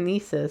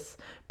pyrokinesis,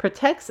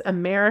 protects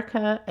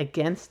America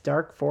against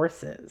dark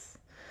forces.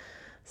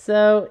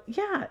 So,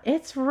 yeah,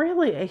 it's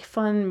really a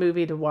fun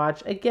movie to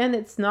watch. Again,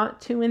 it's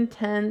not too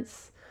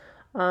intense.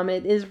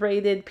 It is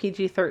rated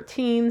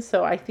PG-13,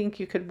 so I think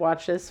you could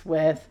watch this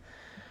with,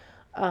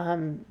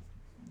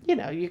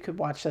 you could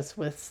watch this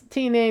with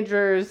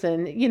teenagers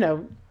and,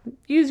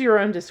 use your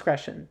own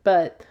discretion.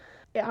 But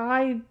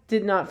I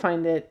did not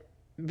find it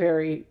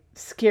very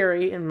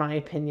scary, in my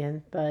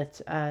opinion, but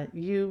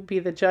you be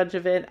the judge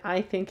of it.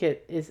 I think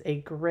it is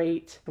a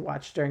great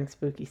watch during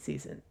spooky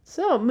season.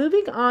 So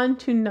moving on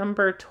to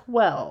number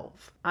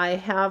 12, I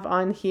have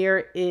on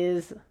here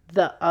is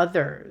The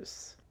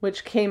Others,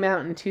 which came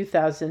out in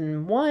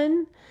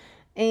 2001.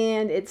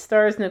 And it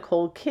stars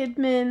Nicole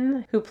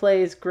Kidman, who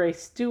plays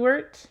Grace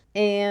Stewart.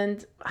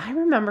 And I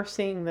remember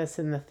seeing this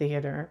in the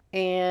theater.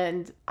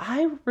 And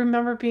I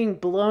remember being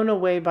blown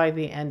away by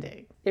the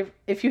ending.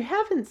 If you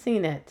haven't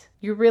seen it,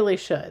 you really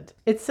should.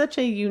 It's such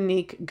a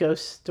unique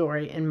ghost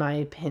story, in my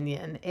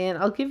opinion. And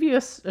I'll give you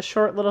a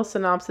short little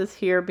synopsis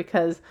here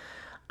because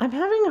I'm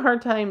having a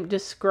hard time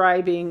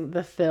describing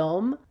the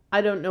film. I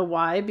don't know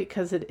why,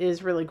 because it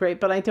is really great,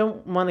 but I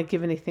don't want to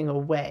give anything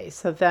away.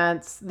 So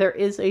there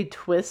is a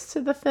twist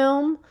to the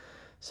film.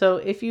 So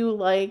if you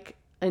like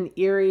an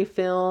eerie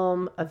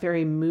film, a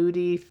very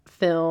moody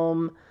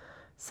film,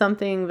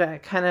 something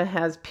that kind of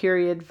has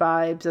period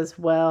vibes as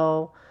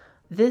well,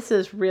 this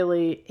is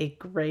really a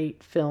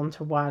great film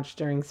to watch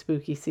during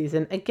spooky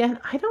season. Again,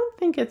 I don't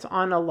think it's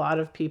on a lot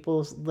of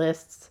people's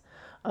lists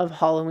of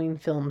Halloween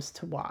films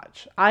to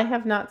watch. I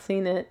have not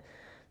seen it.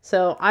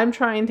 So I'm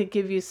trying to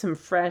give you some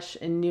fresh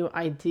and new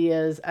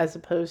ideas as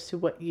opposed to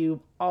what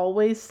you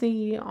always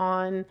see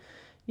on,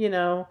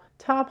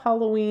 top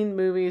Halloween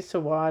movies to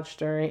watch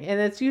during, and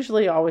it's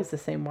usually always the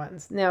same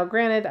ones. Now,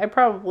 granted, I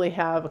probably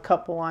have a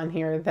couple on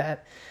here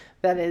that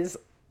is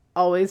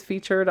always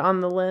featured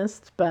on the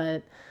list,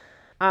 but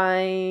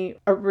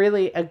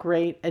really a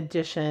great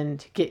addition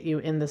to get you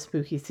in the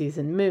spooky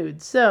season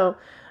mood. So,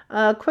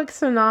 a quick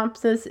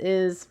synopsis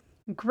is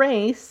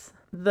Grace,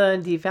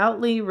 the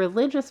devoutly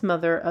religious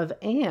mother of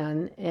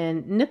Anne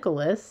and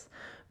Nicholas,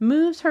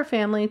 moves her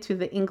family to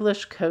the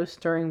English coast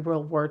during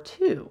World War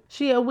II.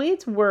 She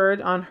awaits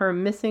word on her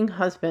missing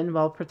husband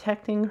while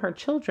protecting her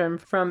children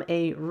from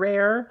a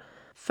rare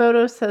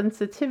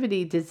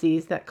photosensitivity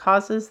disease that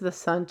causes the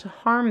sun to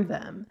harm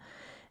them.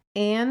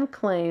 Anne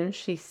claims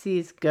she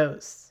sees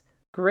ghosts.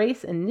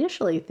 Grace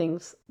initially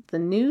thinks the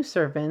new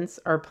servants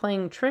are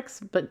playing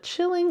tricks, but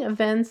chilling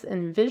events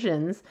and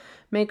visions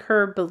make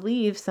her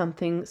believe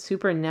something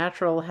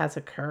supernatural has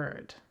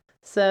occurred.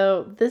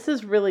 So this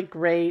is really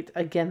great.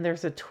 Again,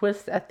 there's a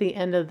twist at the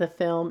end of the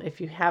film. If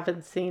you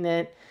haven't seen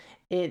it,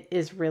 it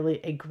is really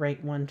a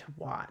great one to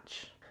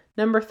watch.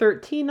 Number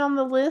 13 on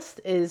the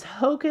list is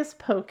Hocus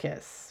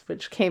Pocus,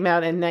 which came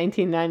out in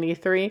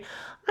 1993.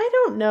 I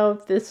don't know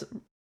if this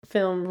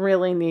film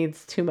really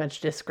needs too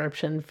much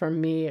description from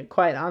me,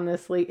 quite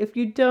honestly. If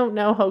you don't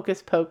know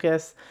Hocus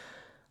Pocus,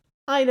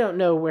 I don't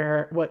know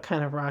what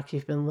kind of rock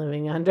you've been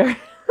living under.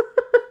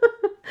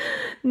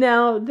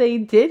 Now, they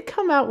did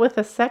come out with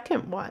a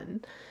second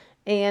one,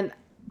 and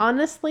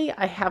honestly,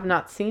 I have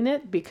not seen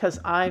it because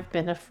I've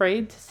been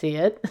afraid to see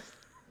it.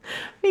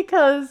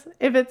 Because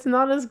if it's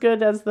not as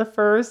good as the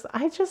first,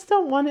 I just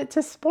don't want it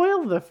to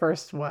spoil the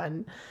first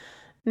one.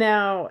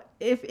 Now,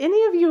 if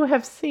any of you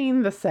have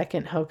seen the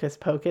second Hocus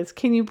Pocus,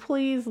 can you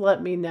please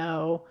let me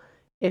know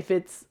if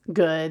it's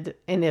good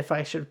and if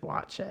I should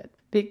watch it?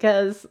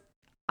 Because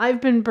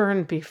I've been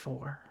burned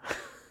before.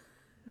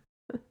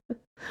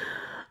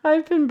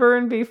 I've been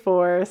burned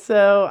before,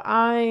 so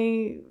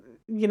I,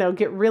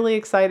 get really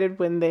excited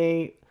when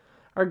they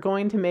are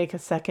going to make a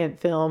second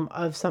film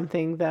of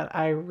something that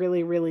I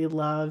really, really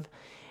love.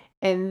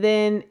 And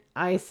then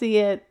I see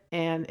it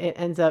and it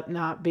ends up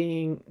not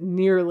being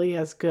nearly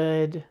as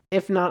good,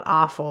 if not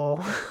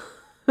awful.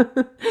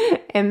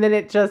 And then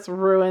it just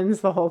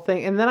ruins the whole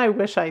thing. And then I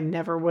wish I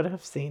never would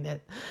have seen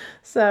it.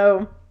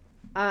 So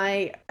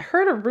I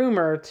heard a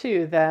rumor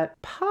too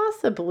that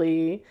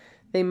possibly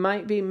they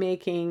might be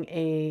making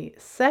a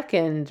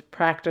second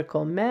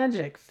Practical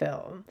Magic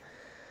film.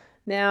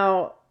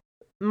 Now,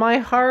 my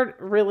heart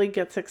really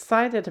gets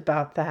excited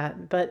about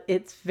that, but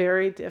it's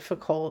very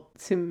difficult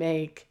to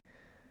make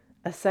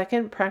a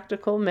second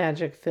Practical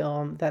Magic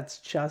film that's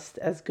just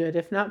as good,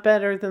 if not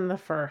better, than the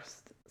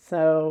first.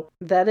 So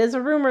that is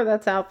a rumor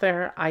that's out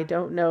there. I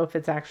don't know if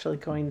it's actually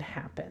going to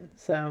happen.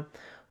 So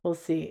we'll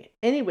see.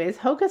 Anyways,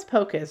 Hocus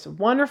Pocus,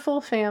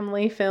 wonderful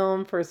family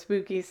film for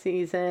spooky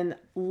season.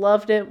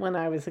 Loved it when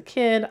I was a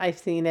kid. I've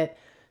seen it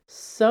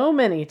so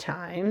many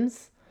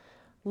times.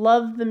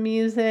 Love the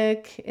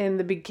music in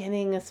the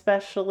beginning,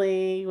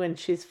 especially when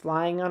she's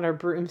flying on her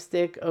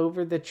broomstick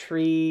over the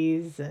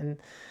trees, and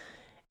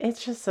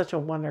it's just such a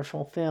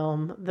wonderful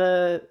film.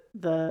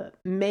 The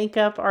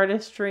makeup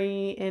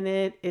artistry in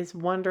it is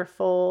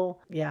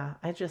wonderful. Yeah,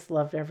 I just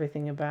loved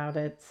everything about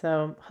it.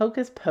 So,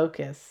 Hocus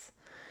Pocus.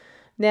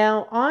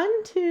 Now, on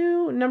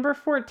to number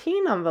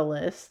 14 on the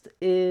list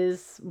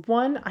is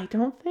one I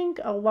don't think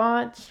a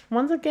lot.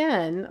 Once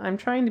again, I'm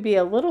trying to be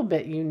a little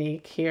bit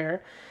unique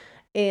here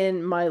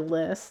in my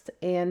list,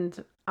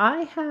 and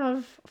I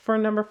have for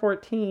number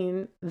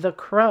 14 The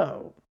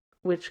Crow,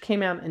 which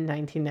came out in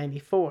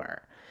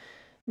 1994.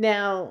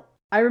 Now,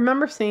 I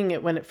remember seeing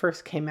it when it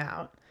first came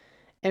out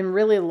and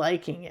really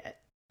liking it.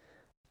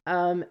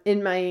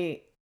 In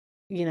my,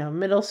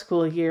 middle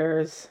school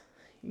years,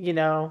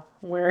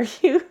 where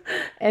you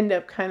end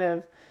up kind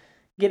of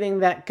getting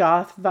that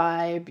goth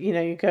vibe,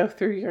 you go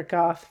through your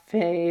goth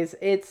phase.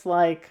 It's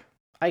like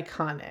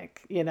iconic,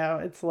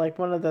 it's like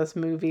one of those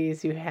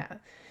movies you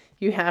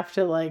have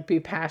to like be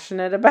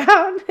passionate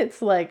about.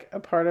 It's like a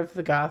part of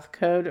the goth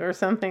code or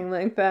something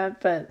like that,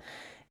 but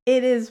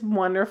it is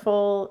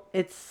wonderful.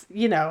 It's,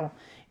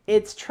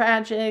 it's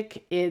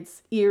tragic,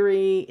 it's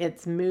eerie,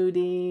 it's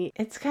moody.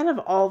 It's kind of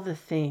all the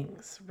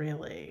things,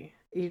 really.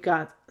 You've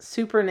got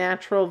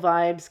supernatural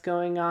vibes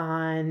going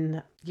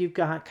on. You've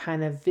got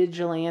kind of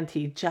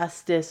vigilante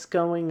justice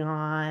going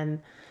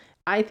on.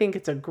 I think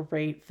it's a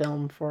great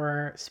film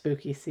for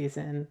spooky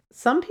season.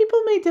 Some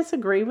people may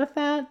disagree with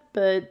that,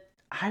 but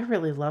I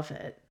really love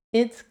it.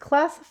 It's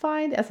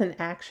classified as an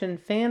action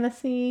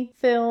fantasy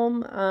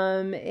film,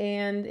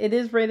 and it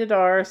is rated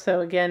R,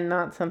 so again,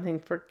 not something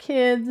for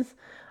kids.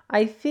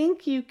 I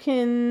think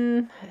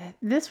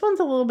this one's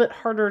a little bit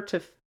harder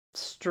to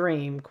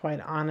stream,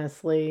 quite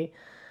honestly.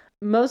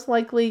 Most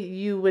likely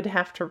you would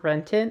have to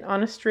rent it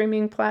on a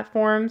streaming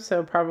platform,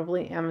 so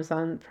probably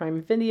Amazon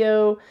Prime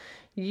Video,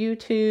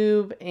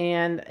 YouTube,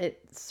 and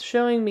it's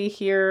showing me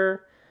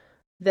here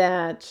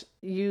that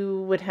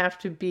you would have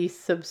to be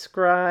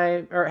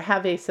subscribed or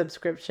have a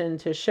subscription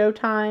to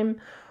Showtime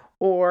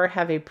or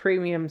have a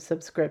premium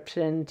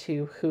subscription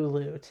to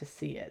Hulu to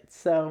see it.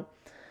 So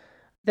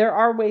there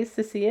are ways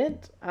to see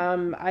it.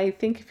 I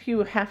think if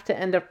you have to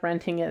end up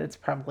renting it, it's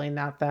probably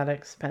not that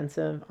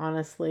expensive,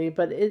 honestly,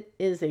 but it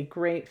is a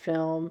great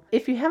film.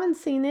 If you haven't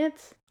seen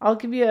it, I'll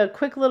give you a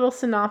quick little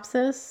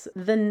synopsis.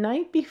 The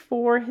night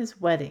before his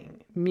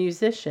wedding,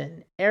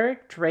 musician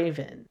Eric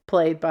Draven,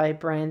 played by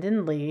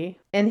Brandon Lee,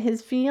 and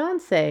his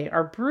fiancée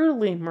are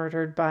brutally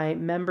murdered by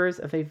members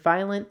of a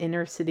violent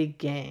inner-city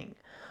gang.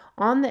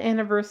 On the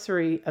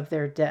anniversary of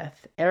their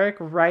death, Eric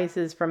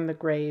rises from the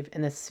grave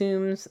and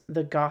assumes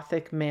the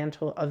gothic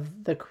mantle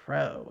of the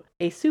Crow,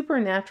 a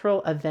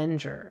supernatural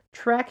avenger,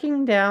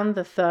 tracking down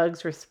the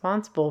thugs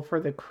responsible for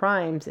the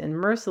crimes and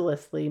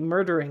mercilessly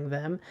murdering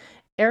them.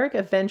 Eric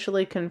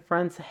eventually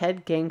confronts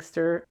head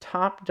gangster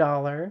Top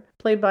Dollar,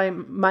 played by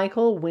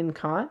Michael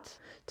Wincott,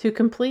 to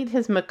complete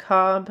his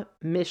macabre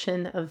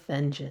mission of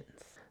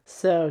vengeance.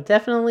 So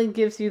definitely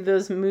gives you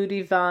those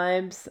moody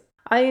vibes.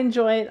 I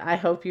enjoy it. I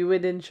hope you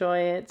would enjoy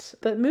it.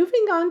 But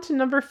moving on to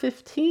number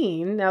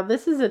 15. Now,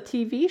 this is a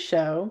TV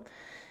show,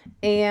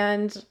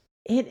 and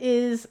it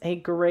is a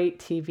great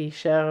TV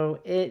show.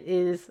 It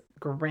is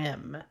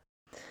Grimm.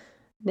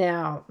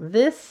 Now,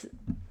 this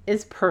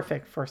is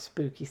perfect for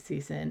spooky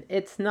season.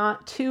 It's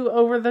not too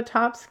over the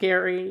top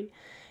scary.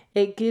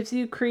 It gives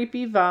you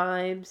creepy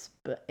vibes,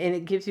 and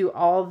it gives you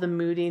all the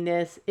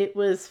moodiness. It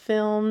was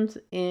filmed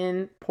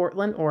in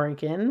Portland,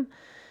 Oregon,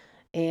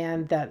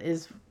 and that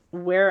is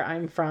where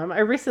I'm from. I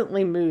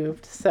recently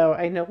moved, so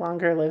I no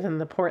longer live in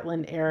the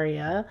Portland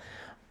area.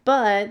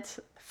 But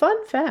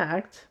fun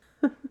fact,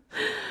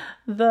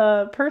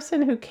 the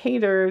person who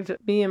catered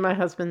me and my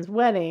husband's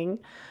wedding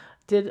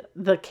did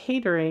the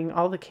catering,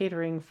 all the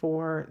catering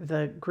for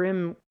the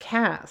Grimm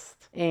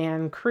cast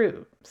and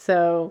crew.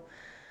 So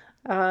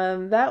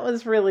that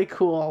was really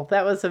cool.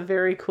 That was a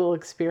very cool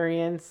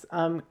experience.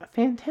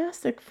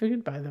 Fantastic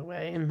food, by the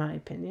way, in my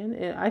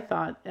opinion. I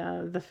thought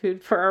the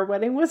food for our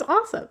wedding was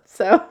awesome.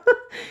 So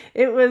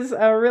it was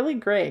really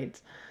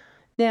great.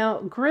 Now,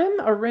 Grimm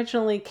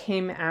originally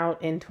came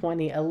out in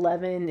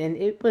 2011 and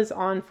it was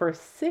on for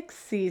 6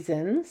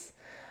 seasons.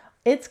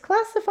 It's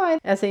classified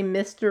as a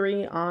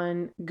mystery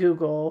on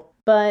Google,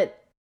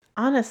 but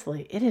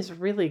honestly, it is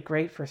really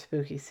great for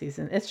spooky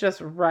season. It's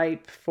just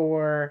ripe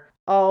for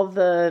all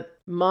the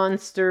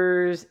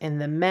monsters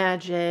and the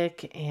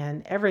magic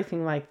and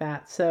everything like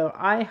that. So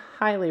I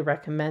highly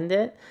recommend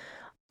it.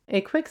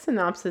 A quick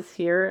synopsis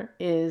here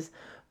is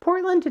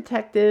Portland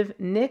detective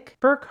Nick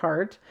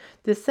Burkhart,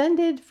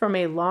 descended from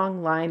a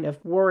long line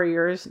of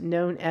warriors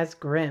known as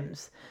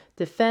Grimms,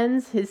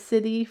 defends his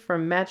city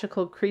from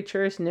magical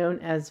creatures known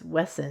as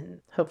Wesen,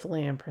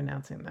 hopefully I'm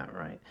pronouncing that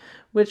right,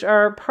 which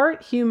are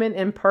part human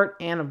and part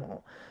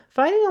animal.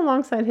 Fighting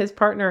alongside his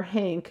partner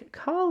Hank,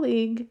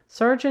 colleague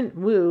Sergeant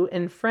Wu,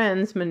 and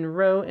friends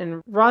Monroe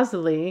and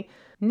Rosalie,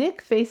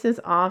 Nick faces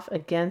off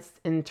against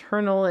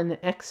internal and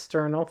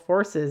external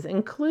forces,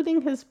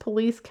 including his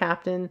police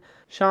captain,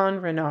 Sean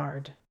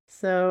Renard.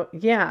 So,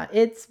 yeah,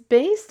 it's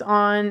based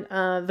on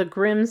the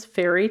Grimm's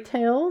fairy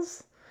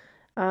tales,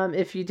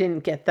 if you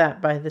didn't get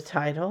that by the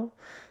title.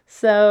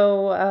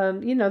 So,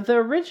 the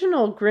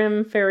original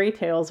Grimm fairy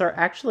tales are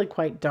actually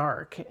quite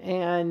dark,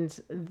 and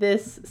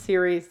this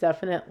series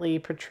definitely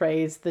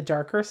portrays the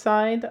darker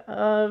side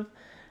of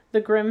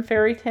the Grimm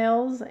fairy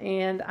tales,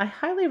 and I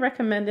highly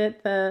recommend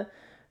it. The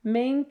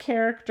main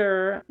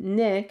character,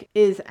 Nick,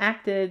 is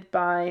acted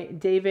by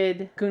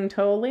David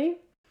Guntoli,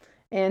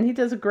 and he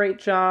does a great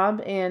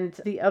job. And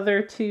the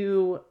other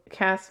 2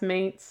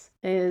 castmates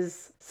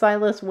is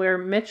Silas Ware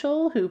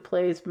Mitchell, who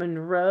plays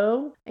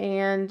Monroe,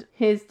 and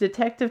his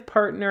detective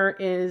partner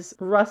is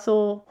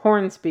Russell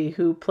Hornsby,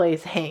 who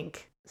plays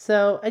Hank.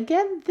 So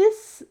again,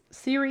 this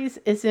series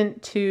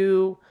isn't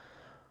too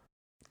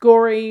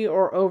gory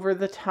or over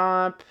the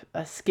top,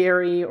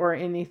 scary or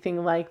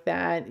anything like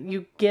that.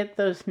 You get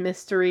those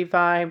mystery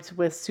vibes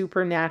with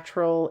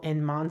supernatural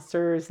and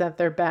monsters that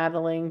they're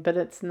battling, but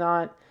it's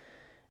not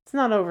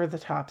over the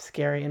top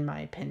scary in my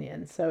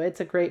opinion. So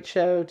it's a great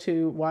show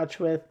to watch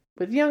with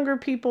younger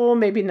people,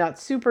 maybe not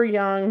super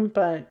young,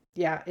 but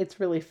yeah, it's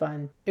really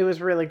fun. It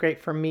was really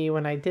great for me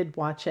when I did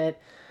watch it,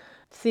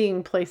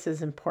 seeing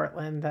places in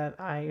Portland that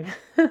I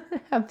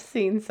have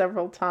seen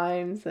several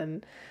times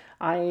and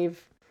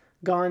I've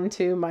gone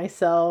to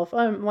myself.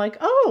 I'm like,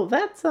 oh,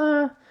 that's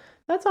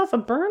off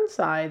of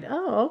Burnside.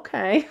 Oh,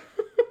 okay.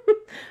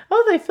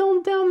 Oh, they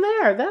filmed down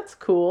there. That's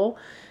cool.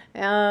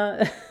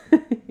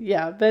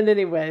 Yeah, but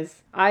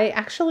anyways, I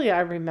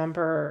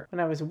remember when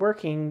I was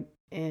working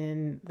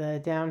in the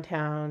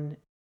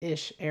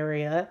downtown-ish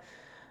area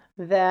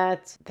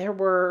that there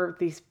were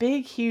these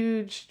big,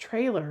 huge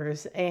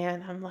trailers,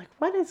 and I'm like,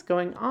 what is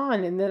going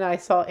on? And then I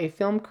saw a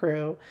film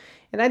crew,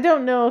 and I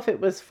don't know if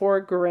it was for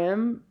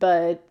Grimm,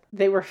 but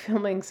they were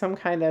filming some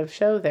kind of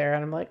show there,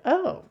 and I'm like,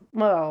 oh,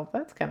 well,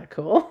 that's kind of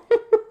cool.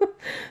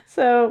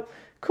 So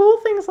cool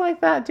things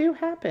like that do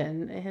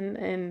happen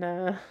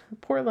in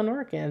Portland,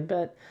 Oregon,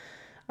 but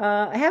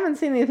I haven't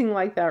seen anything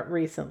like that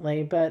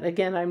recently, but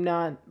again, I'm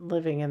not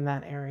living in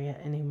that area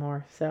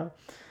anymore. So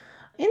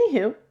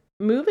anywho,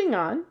 moving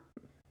on.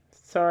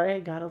 Sorry, I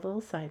got a little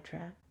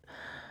sidetracked.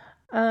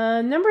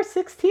 Number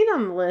 16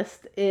 on the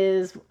list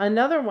is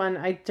another one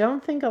I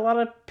don't think a lot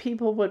of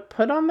people would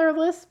put on their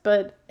list,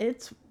 but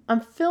it's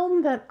a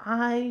film that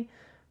I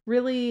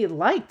really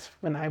liked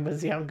when I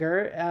was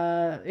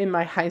younger, in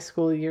my high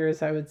school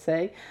years, I would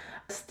say.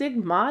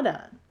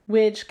 Stigmata,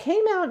 which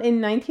came out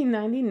in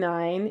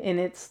 1999, and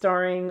it's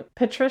starring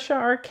Patricia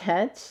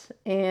Arquette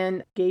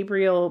and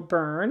Gabriel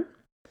Byrne.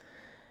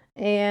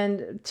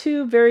 And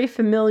 2 very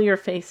familiar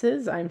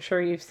faces. I'm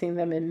sure you've seen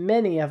them in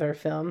many other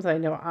films. I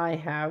know I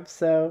have.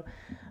 So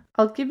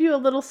I'll give you a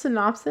little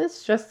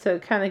synopsis just to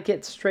kind of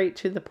get straight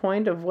to the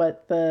point of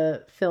what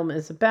the film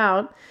is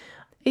about.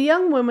 A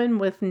young woman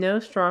with no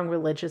strong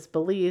religious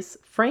beliefs,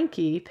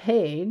 Frankie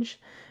Page,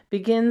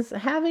 begins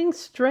having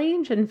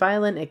strange and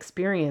violent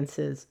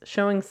experiences,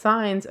 showing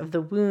signs of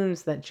the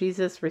wounds that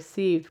Jesus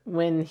received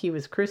when he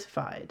was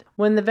crucified.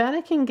 When the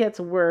Vatican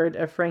gets word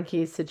of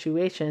Frankie's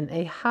situation,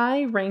 a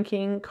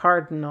high-ranking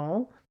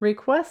cardinal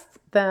requests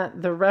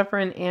that the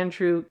Reverend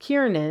Andrew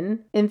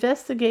Kiernan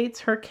investigates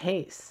her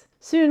case.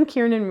 Soon,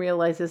 Kiernan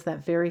realizes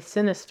that very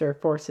sinister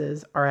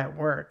forces are at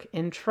work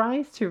and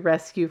tries to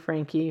rescue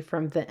Frankie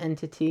from the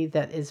entity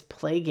that is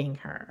plaguing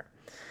her.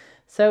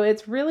 So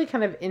it's really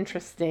kind of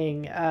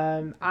interesting.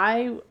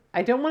 I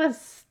don't want to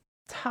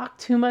talk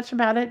too much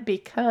about it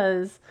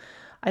because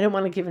I don't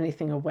want to give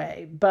anything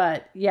away.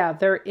 But yeah,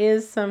 there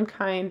is some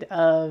kind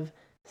of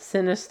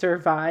sinister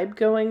vibe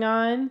going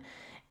on.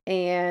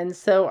 And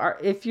so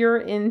if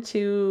you're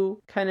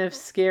into kind of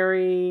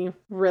scary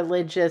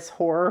religious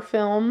horror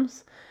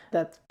films,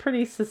 that's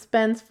pretty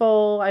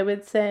suspenseful, I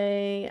would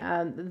say.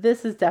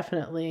 This is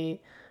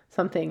definitely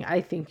something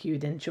I think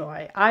you'd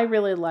enjoy. I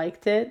really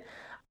liked it.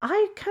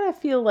 I kind of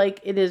feel like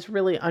it is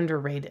really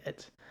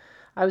underrated.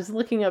 I was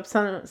looking up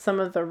some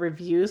of the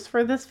reviews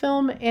for this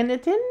film, and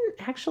it didn't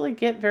actually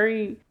get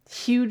very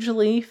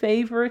hugely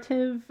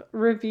favoritive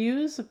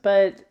reviews,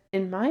 but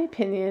in my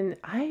opinion,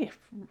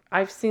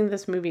 I've seen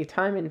this movie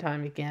time and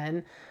time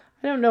again.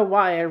 I don't know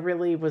why I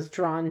really was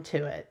drawn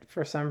to it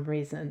for some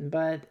reason,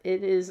 but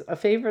it is a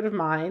favorite of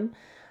mine.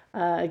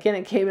 Again,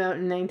 it came out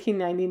in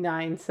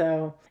 1999,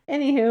 so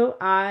anywho,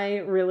 I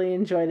really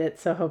enjoyed it,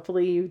 so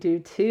hopefully you do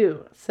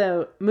too.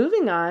 So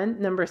moving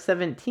on, number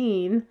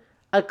 17,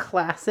 a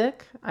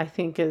classic, I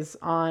think is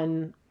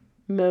on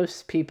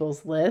most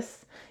people's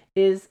lists,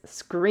 is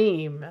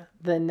Scream,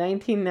 the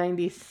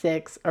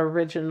 1996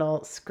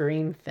 original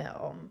Scream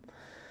film.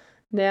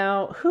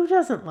 Now, who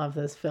doesn't love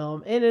this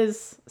film? It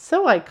is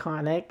so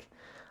iconic.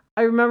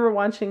 I remember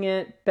watching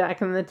it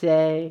back in the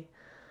day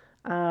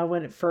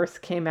when it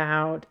first came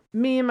out.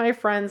 Me and my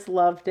friends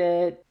loved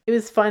it. It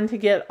was fun to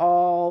get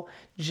all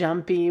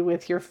jumpy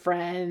with your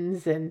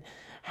friends and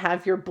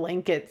have your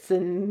blankets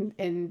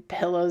and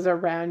pillows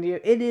around you.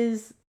 It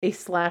is a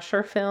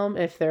slasher film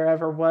if there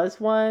ever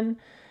was one,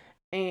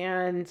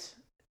 and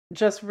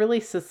just really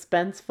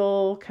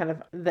suspenseful, kind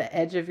of the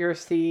edge of your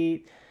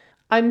seat.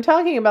 I'm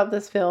talking about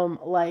this film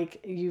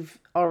like you've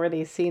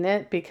already seen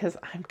it because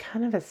I'm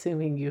kind of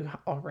assuming you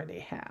already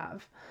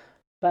have.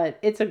 But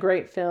it's a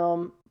great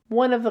film.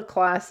 One of the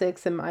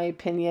classics, in my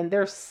opinion.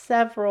 There's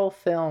several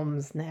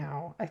films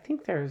now. I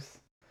think I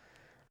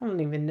don't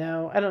even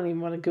know. I don't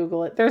even want to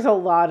Google it. There's a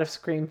lot of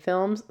Scream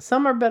films.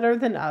 Some are better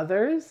than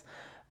others.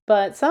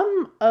 But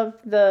some of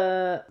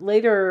the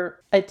later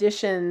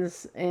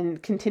additions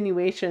and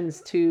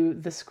continuations to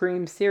the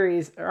Scream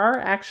series are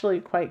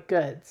actually quite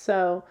good.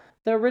 So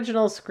the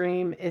original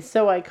Scream is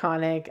so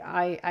iconic.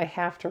 I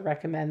have to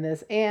recommend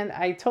this. And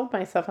I told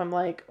myself, I'm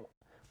like,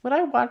 would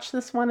I watch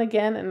this one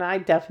again? And I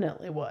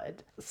definitely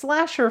would.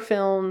 Slasher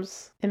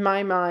films, in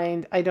my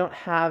mind, I don't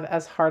have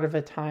as hard of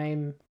a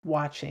time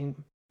watching,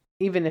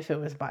 even if it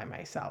was by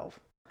myself.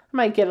 I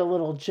might get a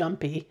little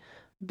jumpy,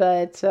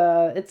 but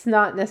it's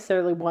not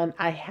necessarily one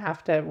I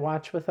have to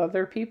watch with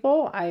other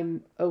people.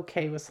 I'm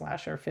okay with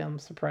slasher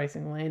films,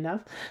 surprisingly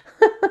enough.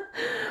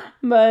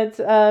 But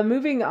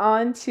moving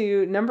on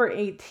to number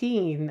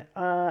 18,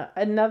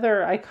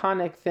 another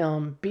iconic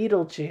film,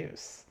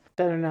 Beetlejuice.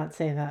 Better not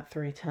say that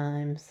 3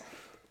 times.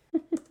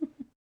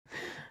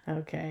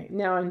 Okay,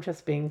 now I'm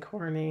just being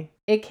corny.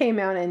 It came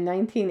out in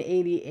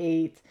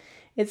 1988.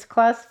 It's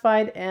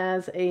classified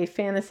as a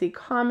fantasy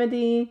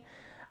comedy.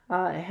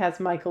 It has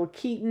Michael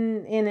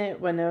Keaton in it,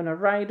 Winona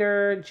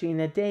Ryder,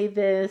 Gina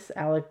Davis,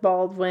 Alec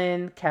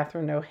Baldwin,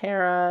 Catherine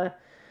O'Hara,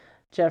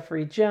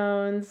 Jeffrey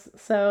Jones.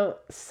 So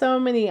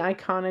many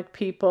iconic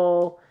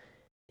people.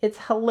 It's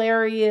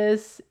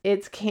hilarious.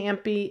 It's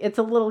campy. It's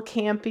a little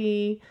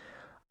campy.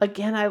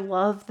 Again, I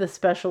love the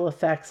special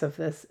effects of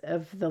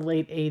the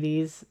late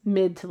 80s,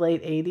 mid to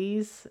late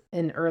 80s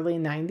and early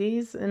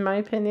 90s, in my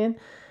opinion.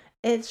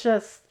 It's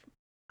just,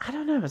 I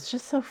don't know, it's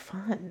just so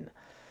fun.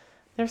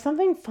 There's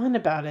something fun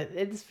about it.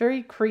 It's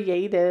very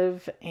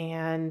creative,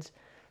 and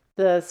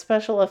the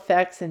special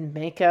effects and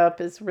makeup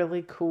is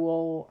really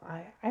cool.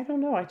 I don't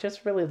know, I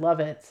just really love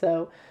it.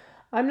 So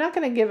I'm not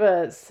going to give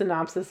a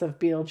synopsis of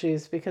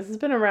Beetlejuice because it's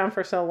been around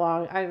for so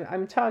long.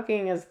 I'm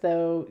talking as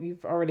though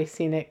you've already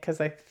seen it because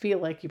I feel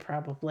like you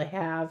probably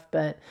have.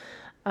 But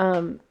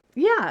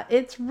yeah,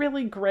 it's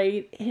really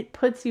great. It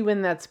puts you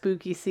in that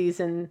spooky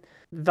season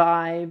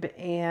vibe,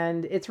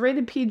 and it's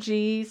rated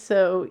PG,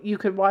 so you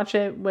could watch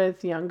it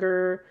with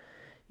younger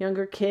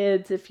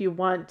kids if you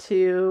want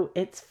to.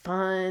 It's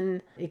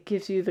fun. It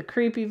gives you the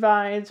creepy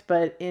vibes,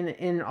 but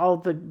in all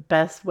the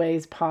best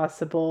ways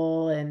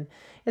possible. And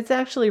it's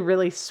actually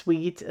really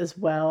sweet as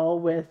well,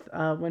 with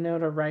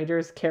Winona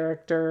Ryder's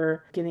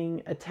character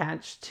getting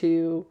attached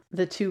to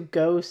the 2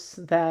 ghosts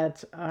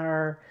that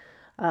are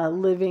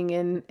living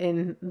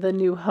in the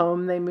new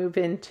home they move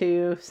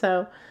into.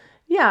 So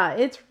yeah,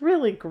 it's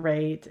really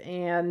great,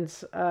 and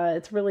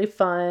it's really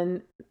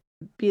fun.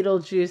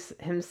 Beetlejuice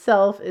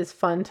himself is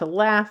fun to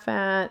laugh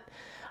at.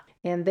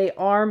 And they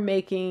are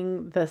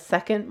making the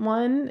second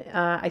one.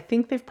 I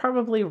think they've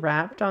probably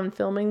wrapped on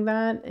filming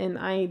that. And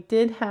I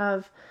did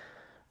have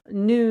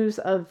news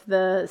of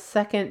the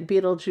second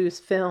Beetlejuice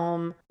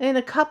film in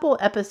a couple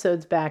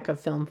episodes back of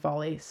Film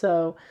Folly.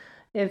 So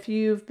if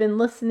you've been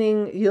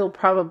listening, you'll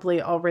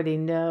probably already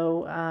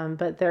know,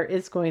 but there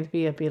is going to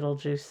be a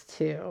Beetlejuice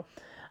 2.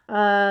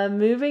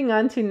 Moving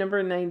on to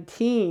number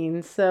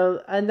 19.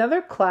 So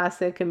another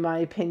classic, in my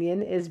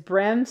opinion, is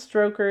Bram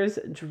Stoker's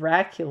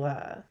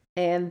Dracula.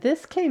 And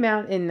this came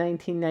out in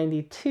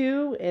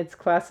 1992. It's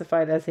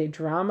classified as a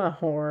drama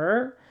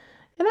horror.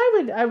 And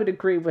I would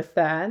agree with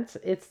that.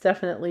 It's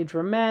definitely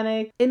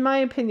dramatic. In my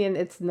opinion,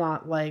 it's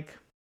not like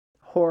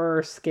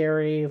horror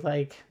scary,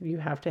 like you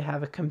have to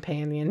have a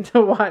companion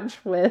to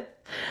watch with.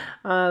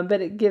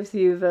 But it gives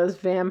you those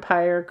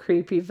vampire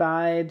creepy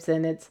vibes,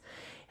 and it's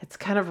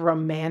kind of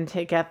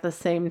romantic at the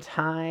same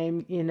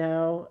time, you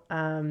know.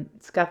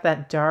 It's got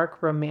that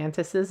dark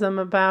romanticism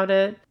about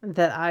it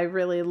that I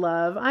really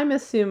love. I'm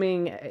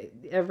assuming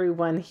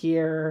everyone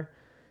here,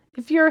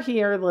 if you're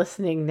here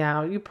listening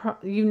now,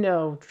 you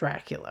know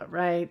Dracula,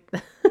 right?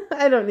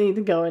 I don't need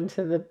to go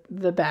into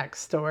the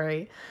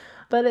backstory.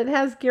 But it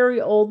has Gary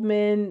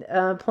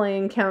Oldman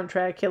playing Count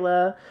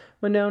Dracula,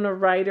 Winona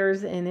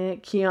Ryder's in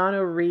it,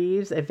 Keanu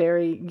Reeves, a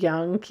very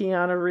young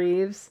Keanu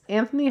Reeves.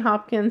 Anthony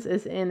Hopkins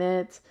is in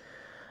it.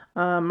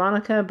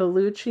 Monica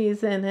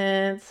Bellucci's in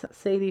it.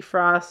 Sadie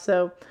Frost.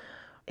 So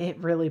it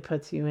really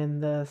puts you in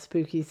the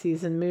spooky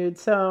season mood.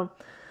 So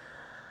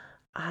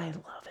I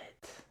love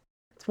it.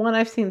 It's one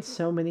I've seen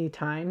so many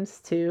times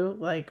too.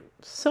 Like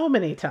so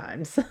many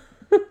times.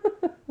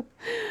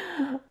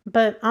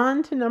 But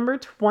on to number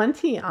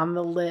 20 on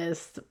the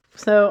list.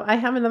 So I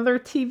have another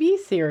TV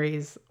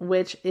series,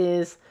 which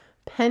is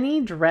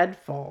Penny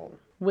Dreadful,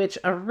 which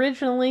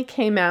originally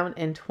came out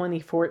in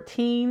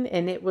 2014,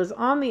 and it was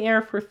on the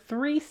air for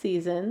 3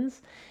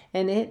 seasons,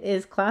 and it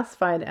is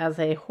classified as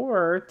a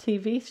horror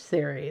TV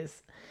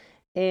series.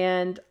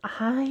 And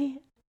I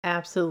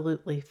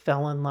absolutely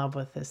fell in love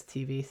with this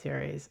TV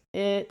series.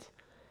 It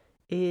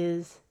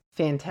is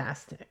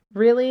fantastic.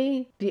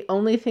 Really, the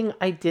only thing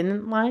I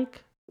didn't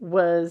like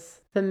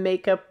was the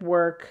makeup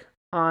work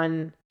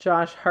on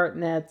Josh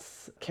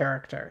Hartnett's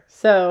character.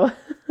 So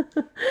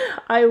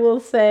I will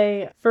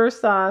say,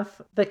 first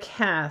off, the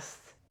cast.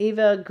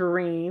 Eva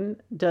Green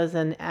does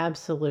an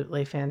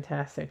absolutely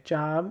fantastic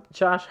job.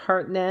 Josh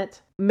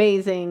Hartnett,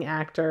 amazing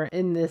actor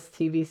in this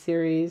TV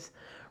series.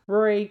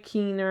 Rory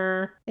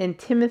Keener and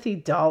Timothy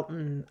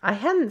Dalton. I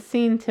hadn't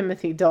seen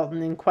Timothy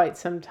Dalton in quite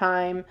some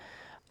time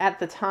at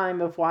the time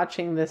of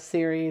watching this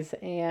series,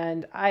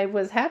 and I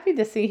was happy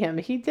to see him.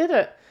 He did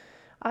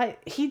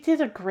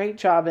a great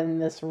job in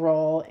this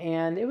role,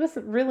 and it was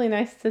really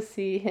nice to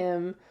see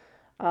him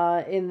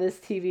in this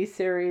TV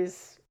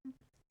series.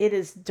 It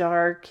is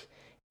dark,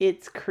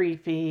 it's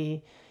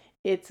creepy,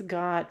 it's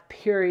got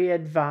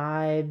period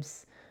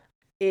vibes,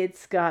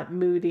 it's got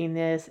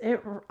moodiness.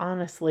 It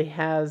honestly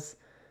has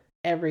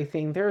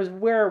everything. There's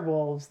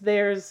werewolves,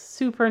 there's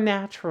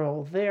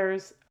supernatural,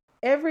 there's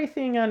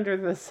everything under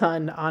the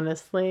sun,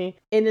 honestly.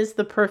 It is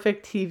the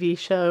perfect TV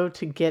show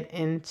to get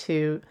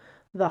into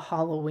the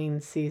Halloween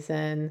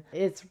season.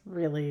 It's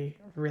really,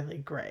 really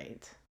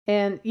great.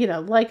 And, you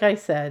know, like I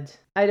said,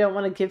 I don't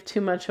want to give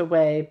too much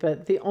away,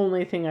 but the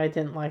only thing I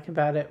didn't like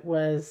about it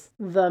was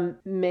the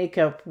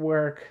makeup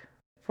work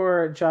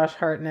for Josh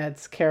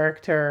Hartnett's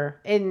character.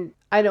 And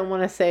I don't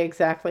want to say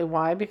exactly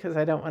why, because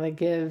I don't want to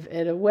give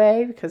it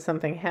away, because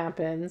something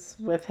happens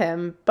with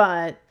him,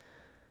 but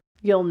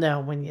you'll know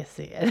when you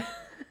see it.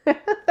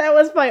 That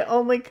was my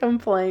only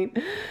complaint.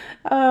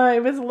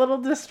 It was a little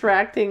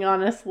distracting,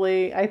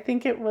 honestly. I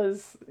think it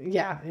was,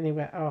 yeah,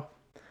 anyway. Oh,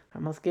 I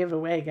almost gave it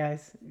away,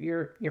 guys.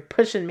 You're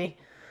pushing me.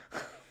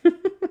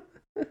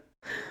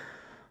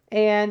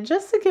 And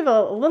just to give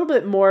a little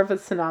bit more of a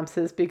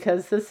synopsis,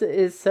 because this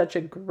is such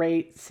a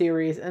great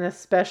series, and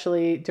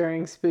especially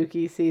during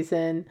spooky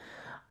season,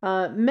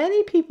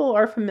 many people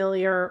are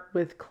familiar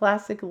with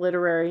classic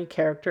literary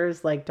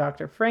characters like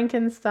Dr.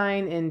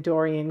 Frankenstein and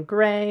Dorian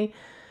Gray.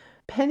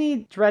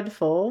 Penny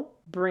Dreadful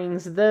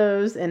brings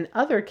those and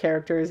other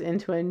characters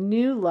into a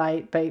new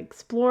light by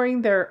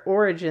exploring their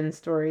origin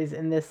stories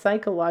in this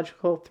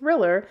psychological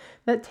thriller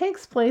that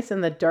takes place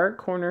in the dark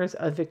corners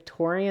of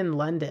Victorian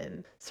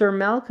London. Sir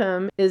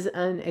Malcolm is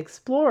an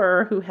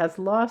explorer who has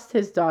lost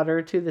his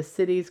daughter to the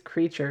city's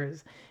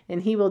creatures,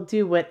 and he will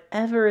do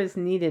whatever is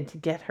needed to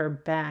get her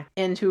back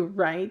and to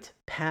right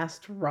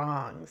past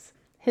wrongs.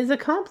 His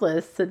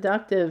accomplice,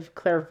 seductive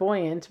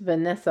clairvoyant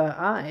Vanessa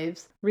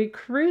Ives,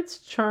 recruits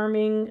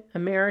charming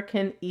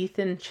American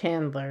Ethan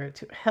Chandler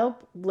to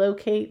help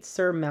locate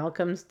Sir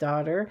Malcolm's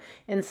daughter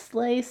and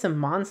slay some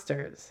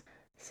monsters.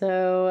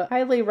 So,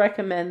 highly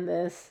recommend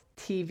this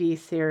TV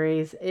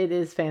series. It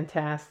is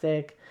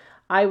fantastic.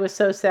 I was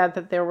so sad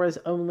that there was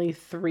only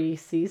 3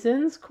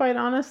 seasons, quite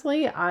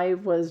honestly. I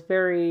was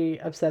very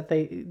upset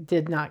they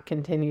did not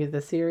continue the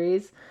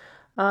series.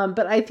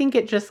 But I think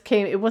it just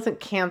it wasn't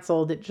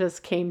canceled. It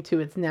just came to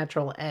its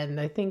natural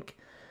end. I think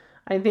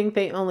I think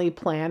they only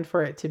planned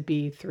for it to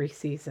be 3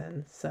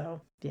 seasons. So,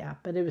 yeah,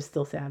 but it was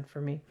still sad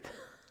for me.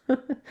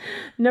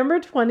 Number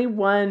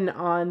 21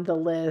 on the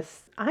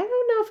list. I don't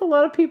know if a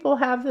lot of people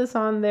have this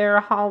on their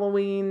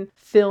Halloween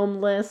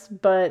film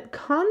list, but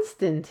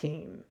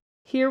Constantine.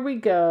 Here we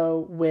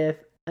go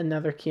with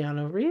another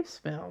Keanu Reeves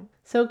film.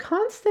 So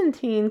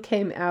Constantine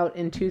came out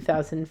in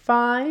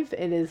 2005.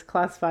 It is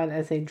classified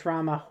as a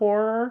drama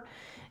horror,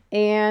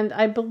 and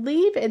I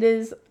believe it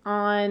is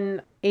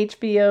on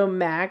HBO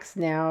Max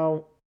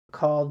now,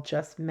 called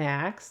just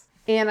Max.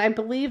 And I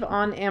believe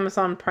on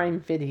Amazon Prime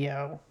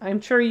Video. I'm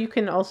sure you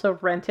can also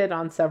rent it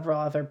on several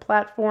other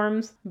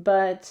platforms.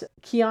 But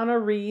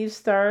Keanu Reeves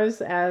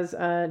stars as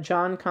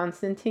John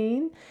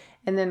Constantine.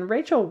 And then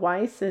Rachel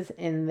Weisz is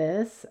in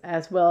this,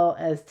 as well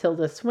as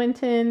Tilda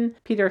Swinton,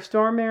 Peter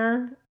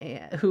Stormare,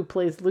 who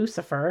plays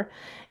Lucifer.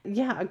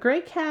 Yeah, a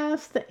great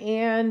cast,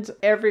 and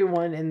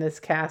everyone in this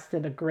cast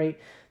did a great.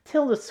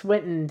 Tilda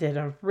Swinton did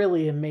a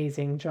really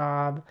amazing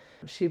job.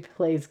 She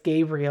plays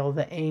Gabriel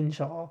the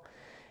angel.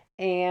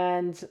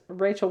 And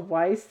Rachel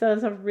Weisz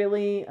does a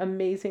really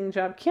amazing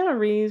job. Keanu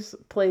Reeves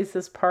plays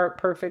this part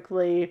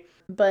perfectly,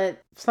 but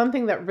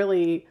something that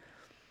really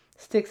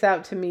sticks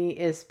out to me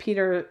is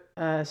Peter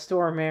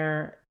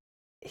Stormare.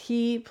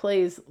 He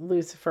plays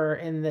Lucifer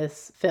in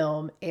this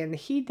film, and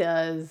he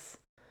does,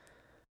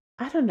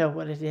 I don't know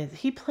what it is.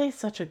 He plays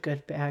such a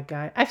good bad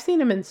guy. I've seen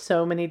him in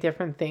so many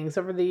different things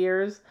over the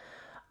years.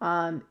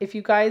 If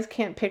you guys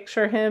can't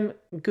picture him,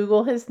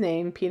 Google his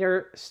name,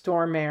 Peter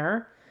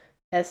Stormare.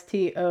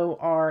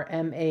 Stormare.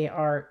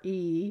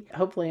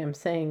 Hopefully I'm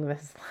saying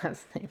this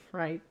last name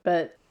right,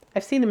 but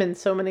I've seen him in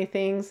so many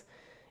things.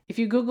 If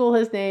you Google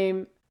his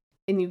name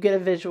and you get a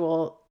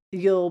visual,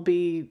 you'll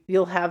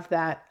have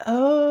that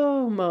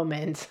oh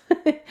moment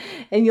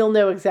and you'll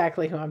know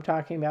exactly who I'm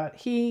talking about.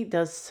 He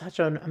does such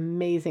an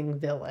amazing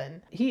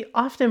villain. He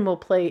often will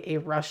play a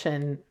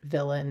Russian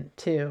villain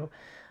too.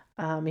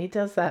 He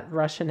does that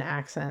Russian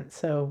accent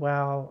so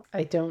well.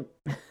 I don't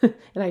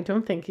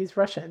think he's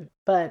Russian,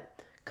 but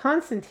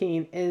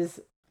Constantine is,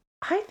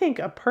 I think,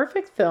 a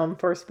perfect film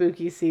for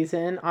spooky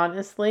season,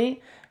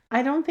 honestly.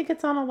 I don't think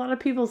it's on a lot of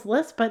people's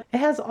list, but it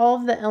has all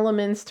of the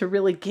elements to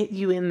really get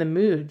you in the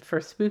mood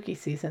for spooky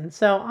season.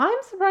 So I'm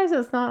surprised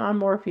it's not on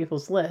more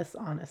people's lists,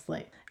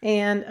 honestly.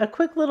 And a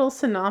quick little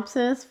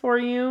synopsis for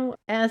you.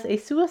 As a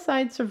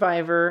suicide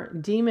survivor,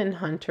 demon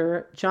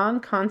hunter, John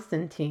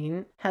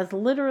Constantine has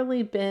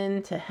literally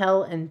been to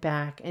hell and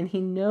back, and he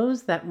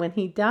knows that when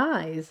he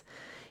dies,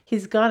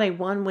 he's got a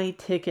one-way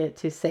ticket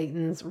to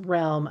Satan's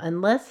realm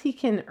unless he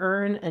can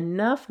earn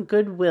enough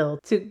goodwill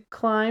to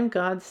climb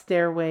God's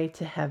stairway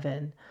to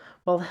heaven.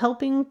 While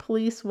helping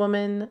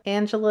policewoman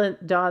Angela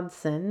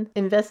Dodson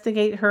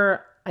investigate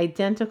her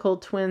identical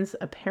twins'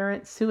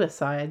 apparent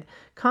suicide,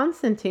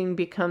 Constantine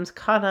becomes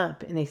caught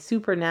up in a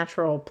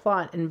supernatural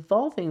plot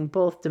involving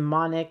both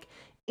demonic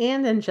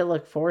and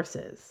angelic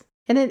forces.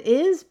 And it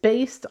is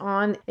based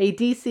on a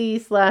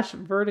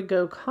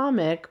DC/Vertigo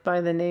comic by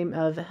the name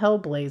of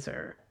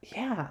Hellblazer.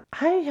 Yeah,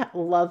 I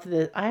love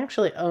this. I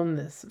actually own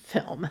this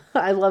film.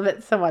 I love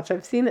it so much.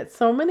 I've seen it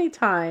so many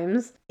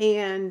times.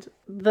 And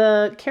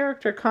the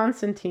character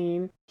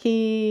Constantine,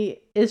 he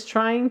is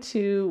trying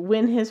to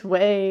win his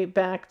way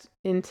back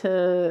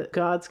into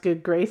God's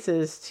good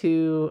graces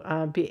to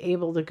be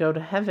able to go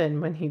to heaven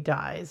when he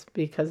dies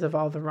because of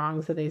all the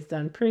wrongs that he's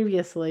done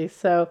previously.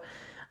 So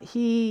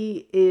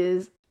he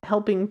is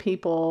helping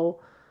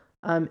people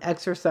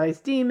exorcise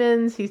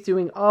demons. He's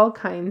doing all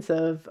kinds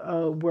of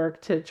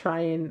work to try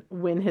and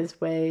win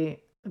his way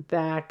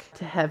back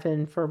to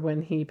heaven for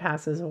when he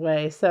passes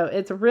away. So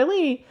it's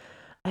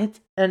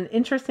an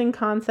interesting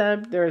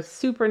concept. There's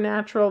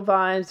supernatural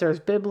vibes, there's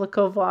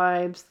biblical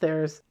vibes,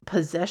 there's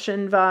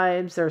possession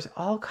vibes, there's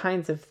all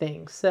kinds of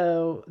things.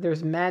 So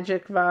there's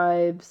magic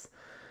vibes.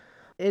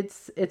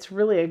 It's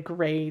really a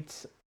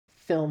great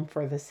film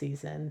for the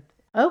season.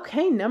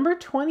 Okay, number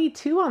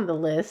 22 on the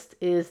list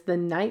is The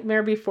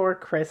Nightmare Before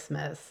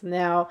Christmas.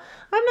 Now,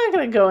 I'm not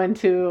going to go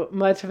into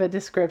much of a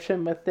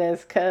description with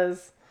this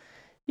because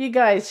you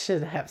guys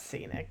should have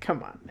seen it.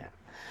 Come on now.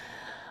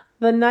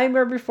 The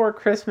Nightmare Before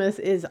Christmas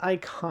is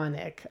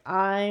iconic.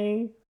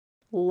 I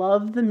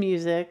love the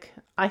music.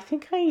 I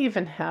think I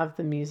even have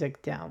the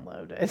music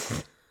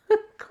downloaded,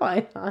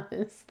 quite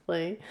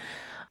honestly.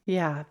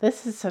 Yeah,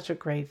 this is such a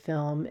great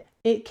film.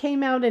 It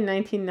came out in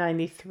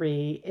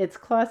 1993. It's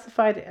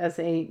classified as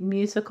a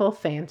musical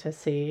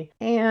fantasy.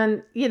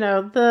 And,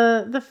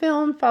 the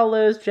film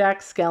follows Jack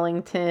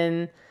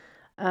Skellington,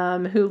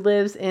 who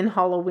lives in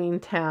Halloween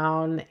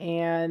Town,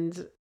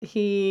 and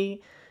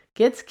he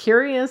gets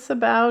curious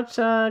about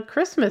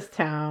Christmas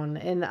Town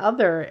and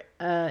other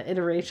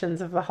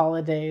iterations of the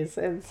holidays.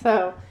 And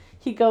so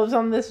he goes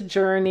on this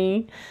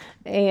journey,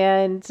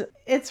 and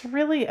it's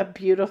really a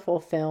beautiful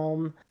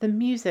film. The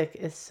music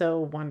is so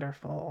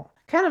wonderful.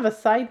 Kind of a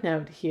side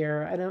note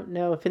here, I don't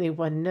know if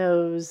anyone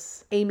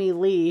knows Amy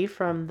Lee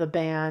from the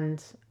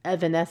band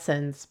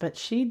Evanescence, but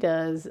she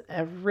does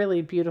a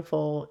really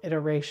beautiful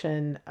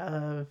iteration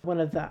of one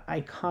of the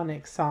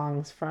iconic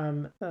songs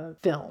from the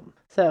film.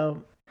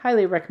 So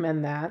highly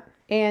recommend that.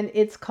 And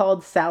it's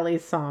called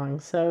Sally's Song.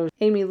 So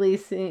Amy Lee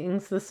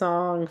sings the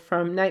song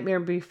from Nightmare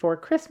Before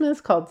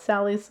Christmas called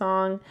Sally's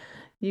Song.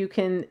 You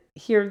can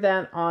hear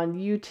that on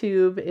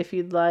YouTube if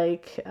you'd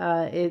like.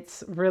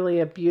 It's really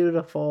a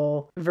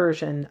beautiful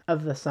version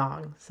of the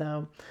song.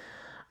 So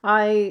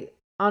I've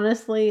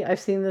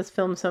seen this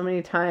film so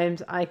many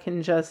times, I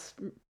can just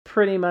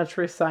pretty much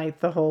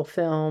recite the whole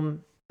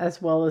film as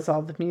well as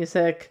all the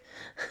music.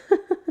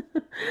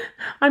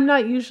 I'm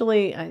not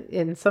usually,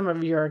 and some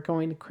of you are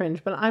going to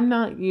cringe, but I'm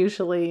not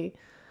usually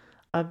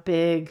a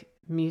big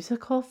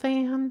musical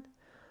fan.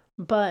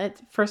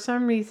 But for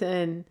some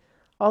reason,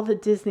 all the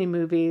Disney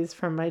movies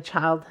from my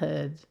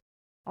childhood,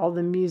 all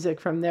the music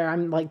from there,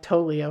 I'm like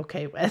totally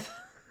okay with.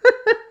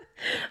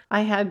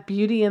 I had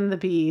Beauty and the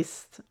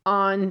Beast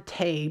on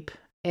tape,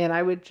 and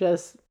I would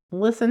just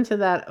listen to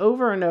that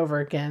over and over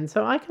again.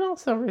 So I can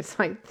also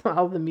recite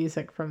all the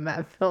music from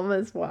that film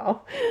as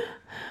well.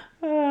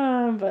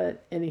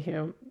 But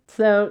anywho,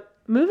 so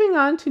moving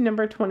on to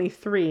number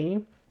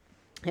 23.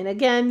 And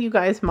again, you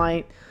guys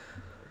might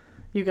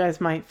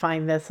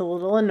find this a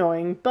little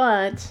annoying,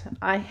 but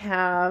I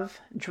have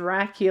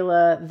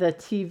Dracula, the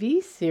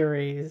TV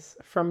series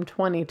from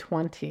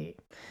 2020.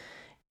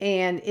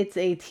 And it's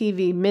a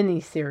TV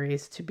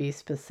miniseries, to be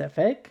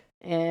specific,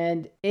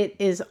 and it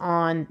is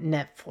on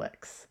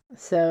Netflix.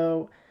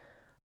 So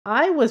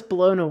I was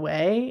blown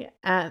away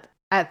at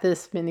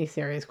this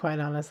miniseries, quite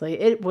honestly.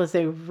 It was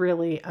a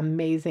really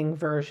amazing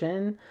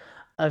version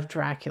of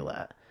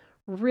Dracula.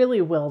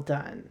 Really well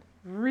done.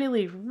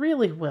 Really,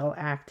 really well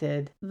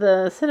acted.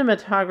 The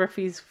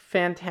cinematography's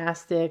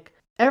fantastic.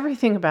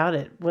 Everything about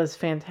it was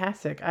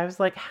fantastic. I was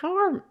like, how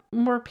are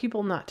more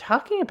people not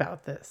talking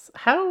about this?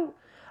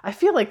 I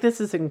feel like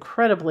this is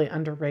incredibly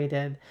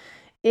underrated.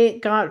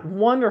 It got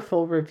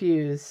wonderful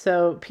reviews,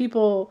 so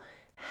people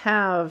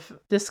have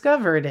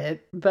discovered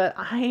it, but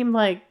I'm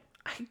like,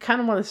 I kind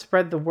of want to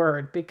spread the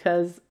word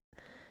because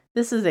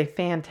this is a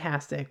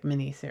fantastic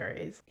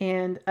miniseries.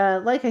 And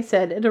like I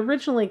said, it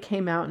originally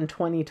came out in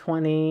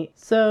 2020,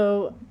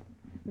 so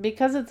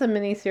because it's a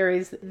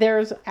miniseries,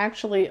 there's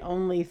actually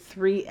only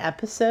 3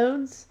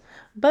 episodes.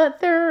 But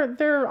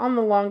they're on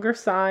the longer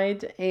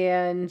side,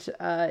 and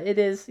it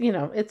is,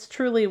 it's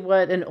truly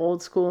what an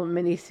old school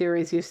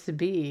miniseries used to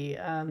be.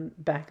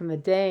 Back in the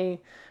day,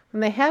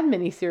 when they had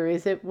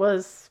miniseries, it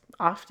was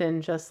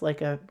often just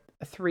like a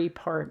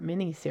 3-part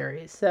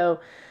miniseries. So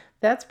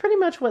that's pretty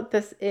much what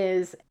this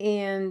is.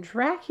 And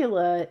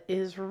Dracula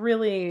is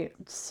really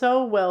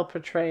so well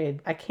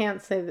portrayed. I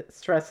can't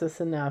stress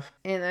this enough.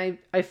 And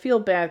I feel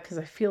bad because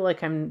I feel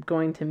like I'm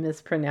going to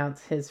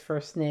mispronounce his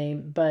first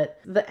name. But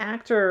the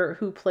actor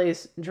who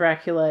plays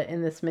Dracula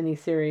in this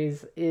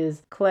miniseries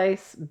is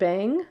Claes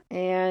Bang.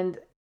 And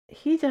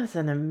he does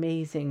an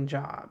amazing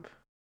job.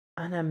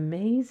 An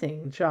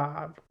amazing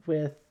job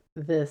with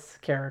this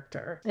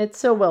character. It's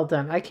so well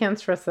done. I can't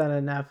stress that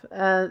enough.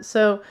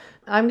 So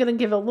I'm going to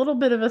give a little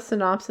bit of a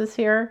synopsis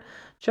here.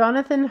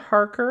 Jonathan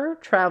Harker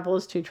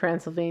travels to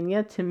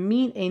Transylvania to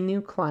meet a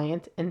new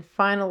client and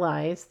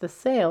finalize the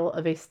sale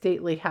of a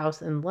stately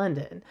house in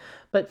London,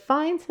 but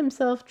finds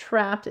himself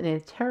trapped in a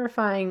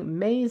terrifying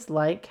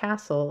maze-like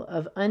castle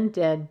of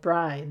undead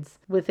brides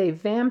with a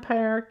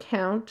vampire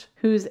count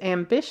whose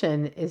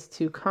ambition is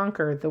to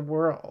conquer the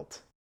world.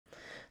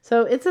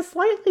 So it's a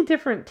slightly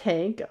different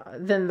take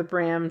than the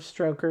Bram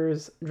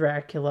Stoker's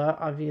Dracula,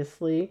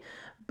 obviously,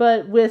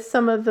 but with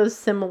some of those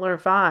similar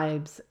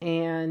vibes,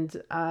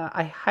 and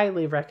I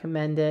highly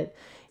recommend it.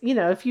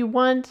 If you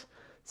want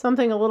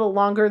something a little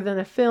longer than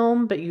a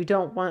film, but you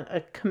don't want a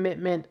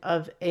commitment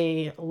of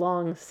a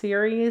long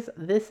series,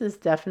 this is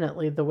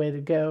definitely the way to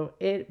go.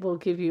 It will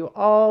give you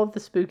all the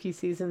spooky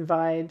season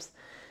vibes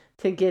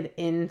to get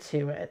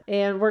into it.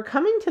 And we're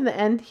coming to the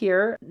end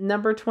here.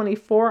 Number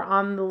 24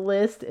 on the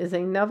list is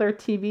another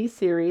TV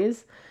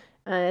series.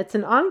 It's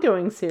an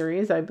ongoing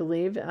series, I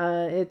believe.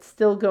 It's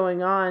still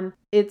going on.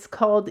 It's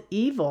called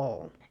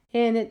Evil.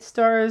 And it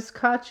stars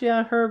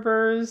Katja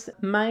Herbers,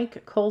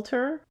 Mike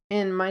Coulter,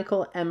 and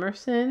Michael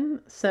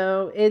Emerson.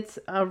 So it's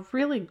a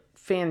really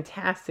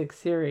fantastic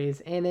series,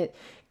 and it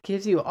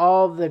gives you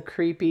all the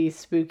creepy,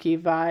 spooky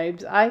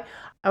vibes. I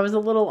was a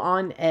little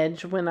on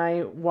edge when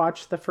I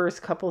watched the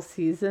first couple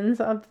seasons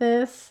of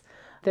this.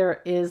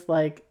 There is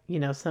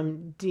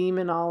some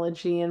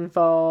demonology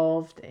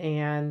involved,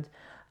 and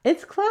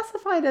it's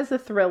classified as a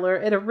thriller.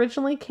 It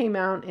originally came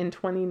out in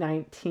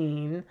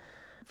 2019,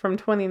 from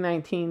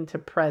 2019 to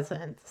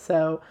present.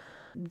 So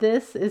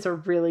this is a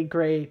really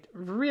great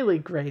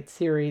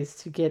series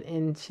to get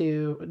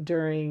into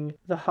during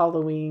the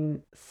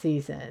Halloween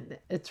season.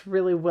 It's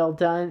really well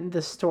done. The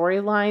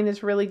storyline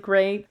is really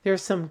great.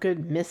 There's some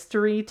good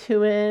mystery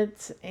to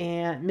it,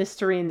 and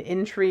mystery and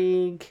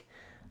intrigue,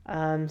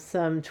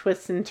 some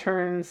twists and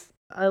turns.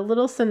 A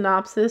little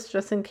synopsis,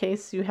 just in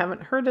case you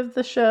haven't heard of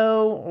the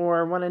show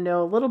or want to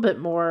know a little bit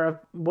more of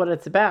what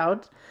it's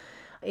about.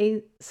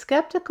 A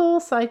skeptical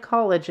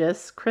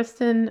psychologist,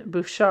 Kristen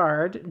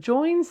Bouchard,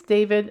 joins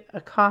David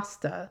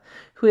Acosta,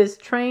 who is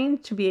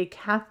trained to be a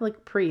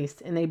Catholic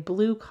priest and a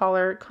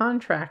blue-collar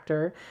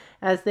contractor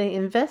as they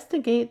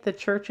investigate the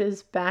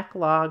church's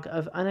backlog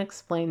of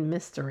unexplained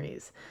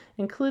mysteries,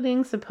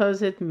 including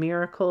supposed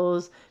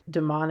miracles,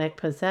 demonic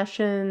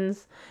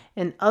possessions,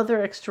 and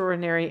other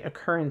extraordinary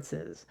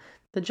occurrences.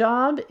 The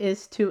job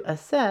is to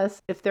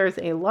assess if there's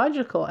a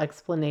logical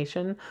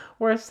explanation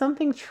or if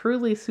something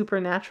truly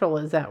supernatural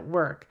is at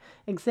work,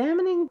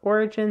 examining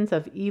origins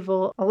of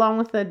evil along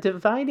with the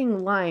dividing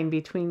line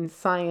between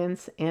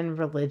science and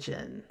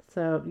religion.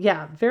 So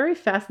yeah, very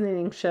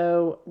fascinating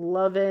show.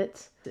 Love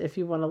it. If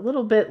you want a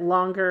little bit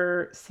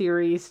longer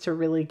series to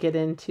really get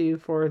into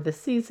for the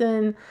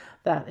season,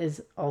 that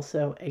is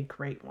also a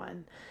great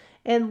one.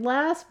 And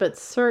last but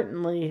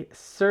certainly,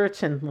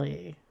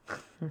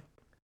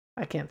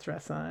 I can't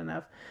stress that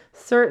enough,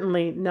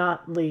 certainly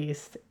not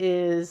least,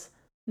 is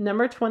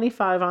number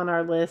 25 on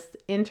our list,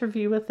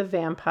 Interview with the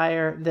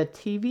Vampire, the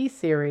TV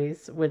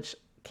series, which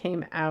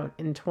came out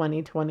in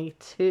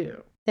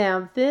 2022.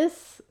 Now,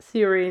 this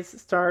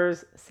series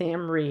stars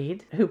Sam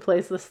Reed, who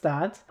plays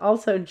Lestat,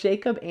 also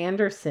Jacob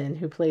Anderson,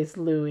 who plays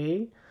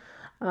Louis.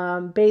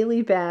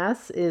 Bailey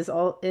Bass is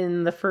all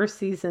in the first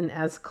season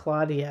as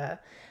Claudia,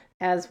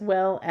 as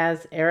well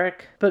as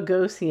Eric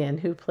Bogosian,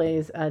 who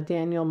plays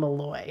Daniel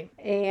Malloy.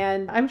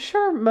 And I'm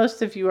sure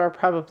most of you are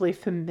probably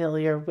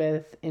familiar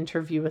with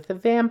Interview with the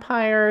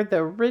Vampire, the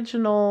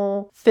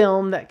original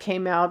film that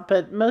came out,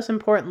 but most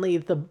importantly,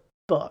 the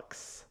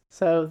books.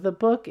 So the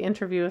book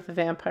Interview with the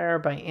Vampire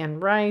by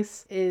Anne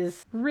Rice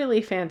is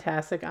really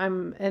fantastic.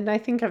 And I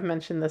think I've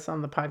mentioned this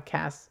on the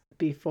podcast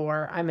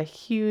before. I'm a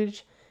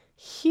huge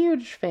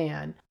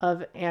fan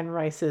of Anne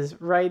Rice's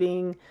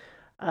writing,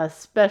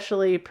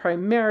 especially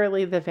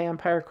primarily the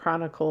Vampire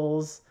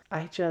Chronicles.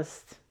 I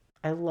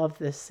love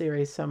this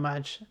series so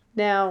much.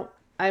 Now,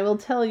 I will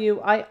tell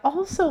you, I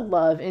also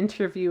love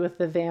Interview with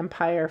the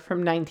Vampire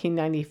from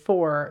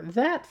 1994,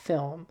 that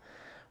film,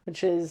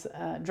 which is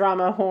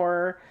drama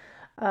horror,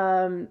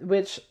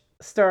 which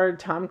starred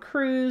Tom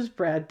Cruise,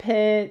 Brad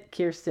Pitt,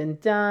 Kirsten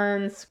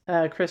Dunst,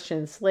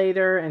 Christian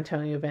Slater,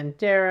 Antonio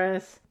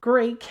Banderas.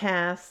 Great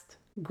cast,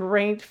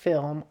 great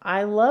film.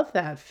 I love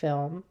that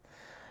film.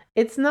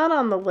 It's not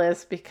on the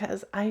list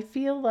because I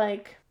feel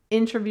like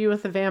Interview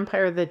with the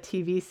Vampire, the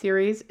TV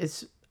series,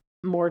 is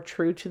more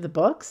true to the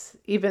books,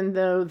 even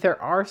though there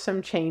are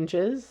some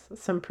changes,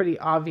 some pretty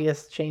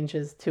obvious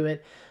changes to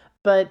it,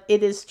 but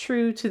it is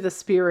true to the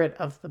spirit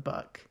of the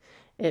book.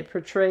 It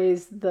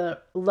portrays the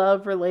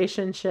love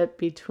relationship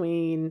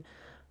between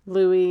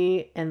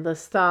Louis and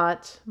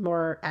Lestat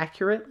more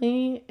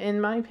accurately,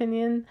 in my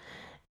opinion,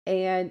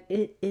 and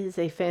it is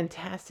a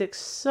fantastic,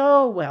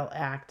 so well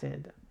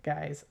acted.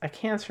 Guys, I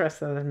can't stress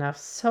that enough.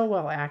 So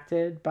well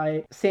acted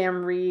by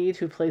Sam Reed,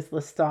 who plays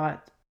Lestat,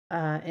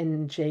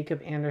 and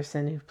Jacob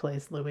Anderson, who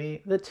plays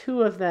Louis. The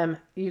two of them,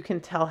 you can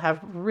tell, have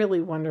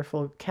really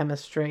wonderful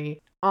chemistry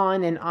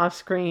on and off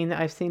screen.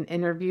 I've seen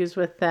interviews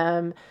with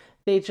them.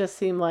 They just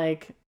seem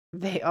like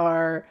they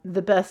are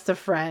the best of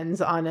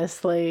friends,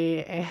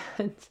 honestly.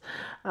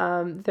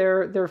 And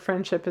their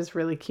friendship is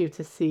really cute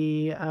to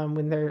see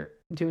when they're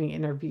doing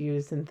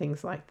interviews and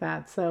things like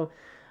that. So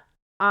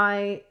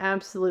I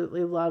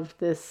absolutely loved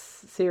this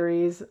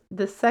series.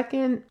 The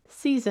second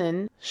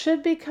season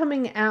should be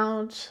coming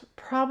out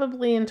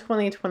probably in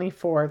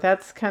 2024.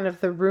 That's kind of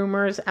the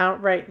rumors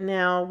out right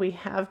now. We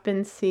have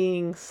been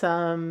seeing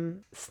some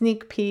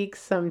sneak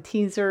peeks, some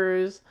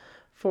teasers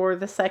for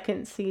the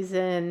second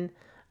season.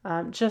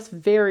 Just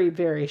very,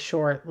 very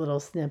short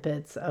little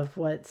snippets of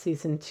what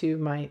season 2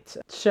 might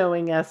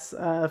showing us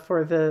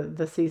for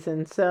the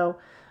season. So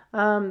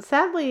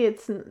sadly,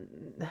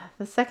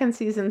 the second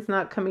season's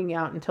not coming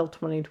out until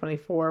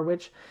 2024,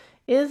 which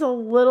is a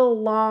little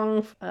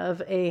long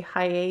of a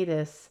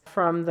hiatus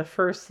from the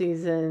first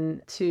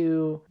season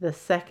to the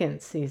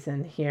second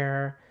season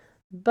here,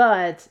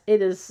 but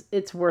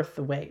it's worth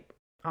the wait,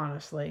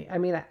 honestly. I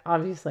mean,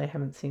 obviously I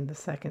haven't seen the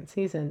second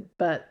season,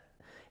 but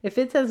if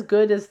it's as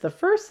good as the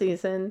first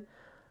season,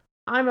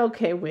 I'm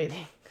okay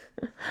waiting.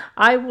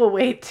 I will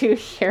wait 2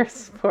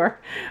 years for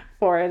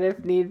it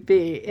if need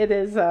be. It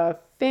is a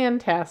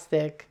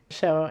fantastic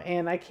show,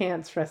 and I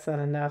can't stress that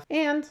enough.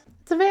 And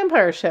it's a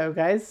vampire show,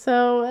 guys.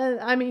 So,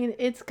 I mean,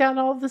 it's got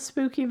all the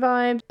spooky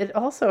vibes. It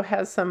also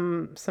has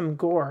some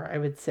gore, I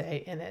would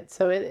say, in it.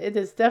 So it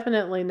is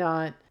definitely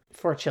not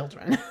for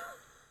children.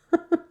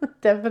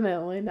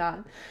 Definitely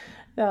not.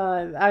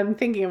 I'm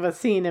thinking of a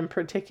scene in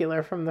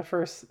particular from the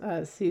first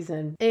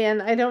season.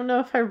 And I don't know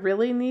if I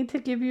really need to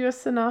give you a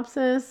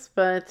synopsis,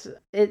 but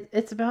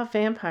it's about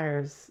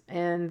vampires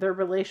and their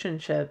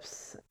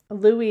relationships.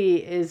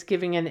 Louis is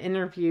giving an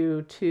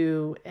interview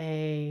to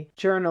a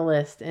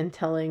journalist and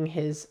telling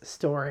his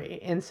story.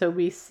 And so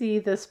we see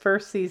this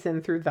first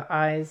season through the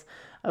eyes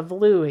of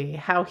Louis,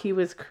 how he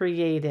was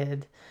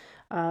created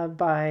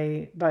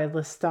by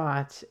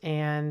Lestat,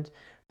 and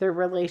their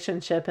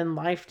relationship and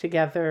life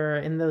together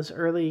in those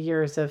early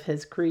years of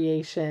his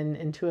creation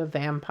into a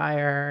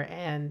vampire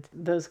and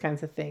those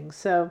kinds of things.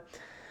 So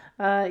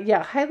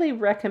Yeah, highly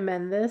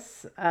recommend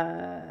this.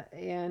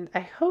 And I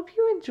hope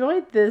you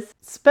enjoyed this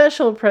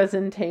special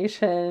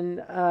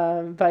presentation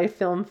by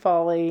Film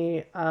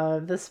Folly,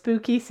 the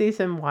spooky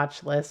season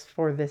watch list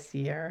for this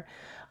year.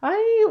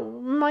 I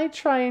might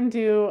try and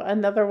do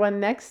another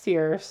one next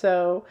year.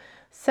 So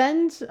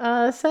send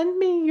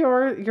me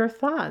your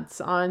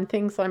thoughts on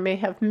things I may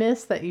have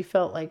missed that you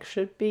felt like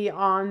should be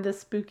on the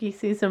spooky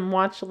season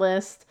watch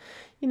list.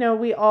 You know,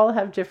 we all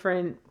have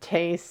different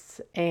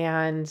tastes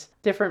and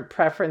different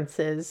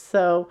preferences.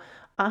 So,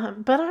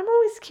 but I'm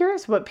always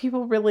curious what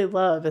people really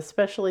love,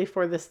 especially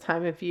for this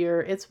time of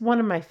year. It's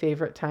one of my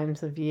favorite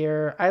times of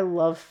year. I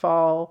love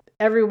fall.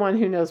 Everyone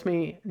who knows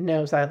me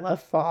knows I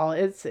love fall.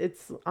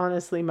 It's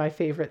honestly my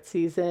favorite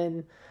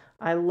season.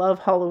 I love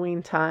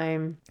Halloween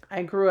time.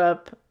 I grew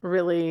up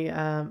really,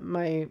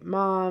 my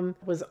mom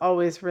was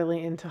always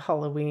really into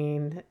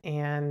Halloween.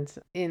 And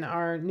in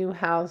our new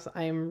house,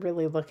 I'm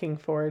really looking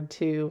forward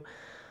to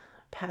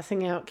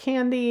passing out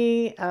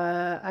candy.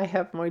 I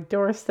have my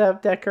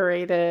doorstep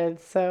decorated.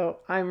 So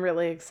I'm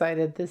really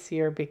excited this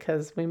year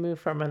because we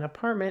moved from an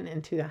apartment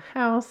into a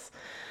house.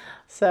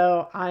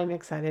 So I'm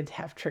excited to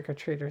have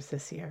trick-or-treaters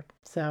this year.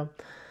 So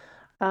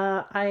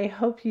I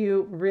hope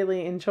you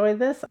really enjoy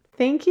this.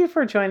 Thank you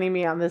for joining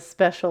me on this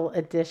special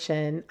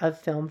edition of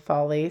Film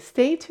Folly.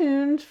 Stay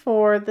tuned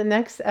for the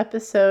next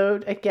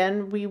episode.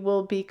 Again, we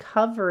will be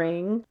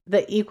covering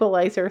The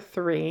Equalizer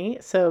 3,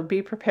 so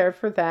be prepared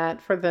for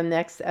that for the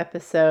next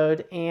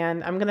episode.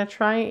 And I'm going to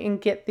try and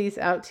get these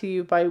out to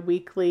you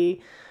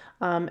bi-weekly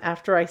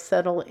after I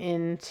settle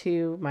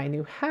into my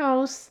new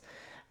house.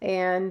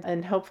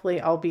 And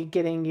hopefully I'll be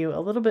getting you a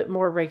little bit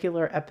more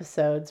regular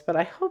episodes. But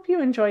I hope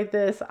you enjoyed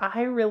this.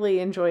 I really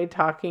enjoyed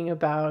talking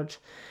about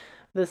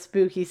the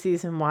spooky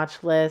season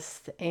watch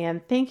list.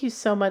 And thank you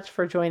so much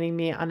for joining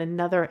me on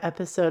another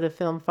episode of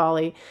Film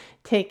Folly.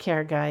 Take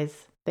care,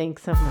 guys.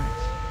 Thanks so much.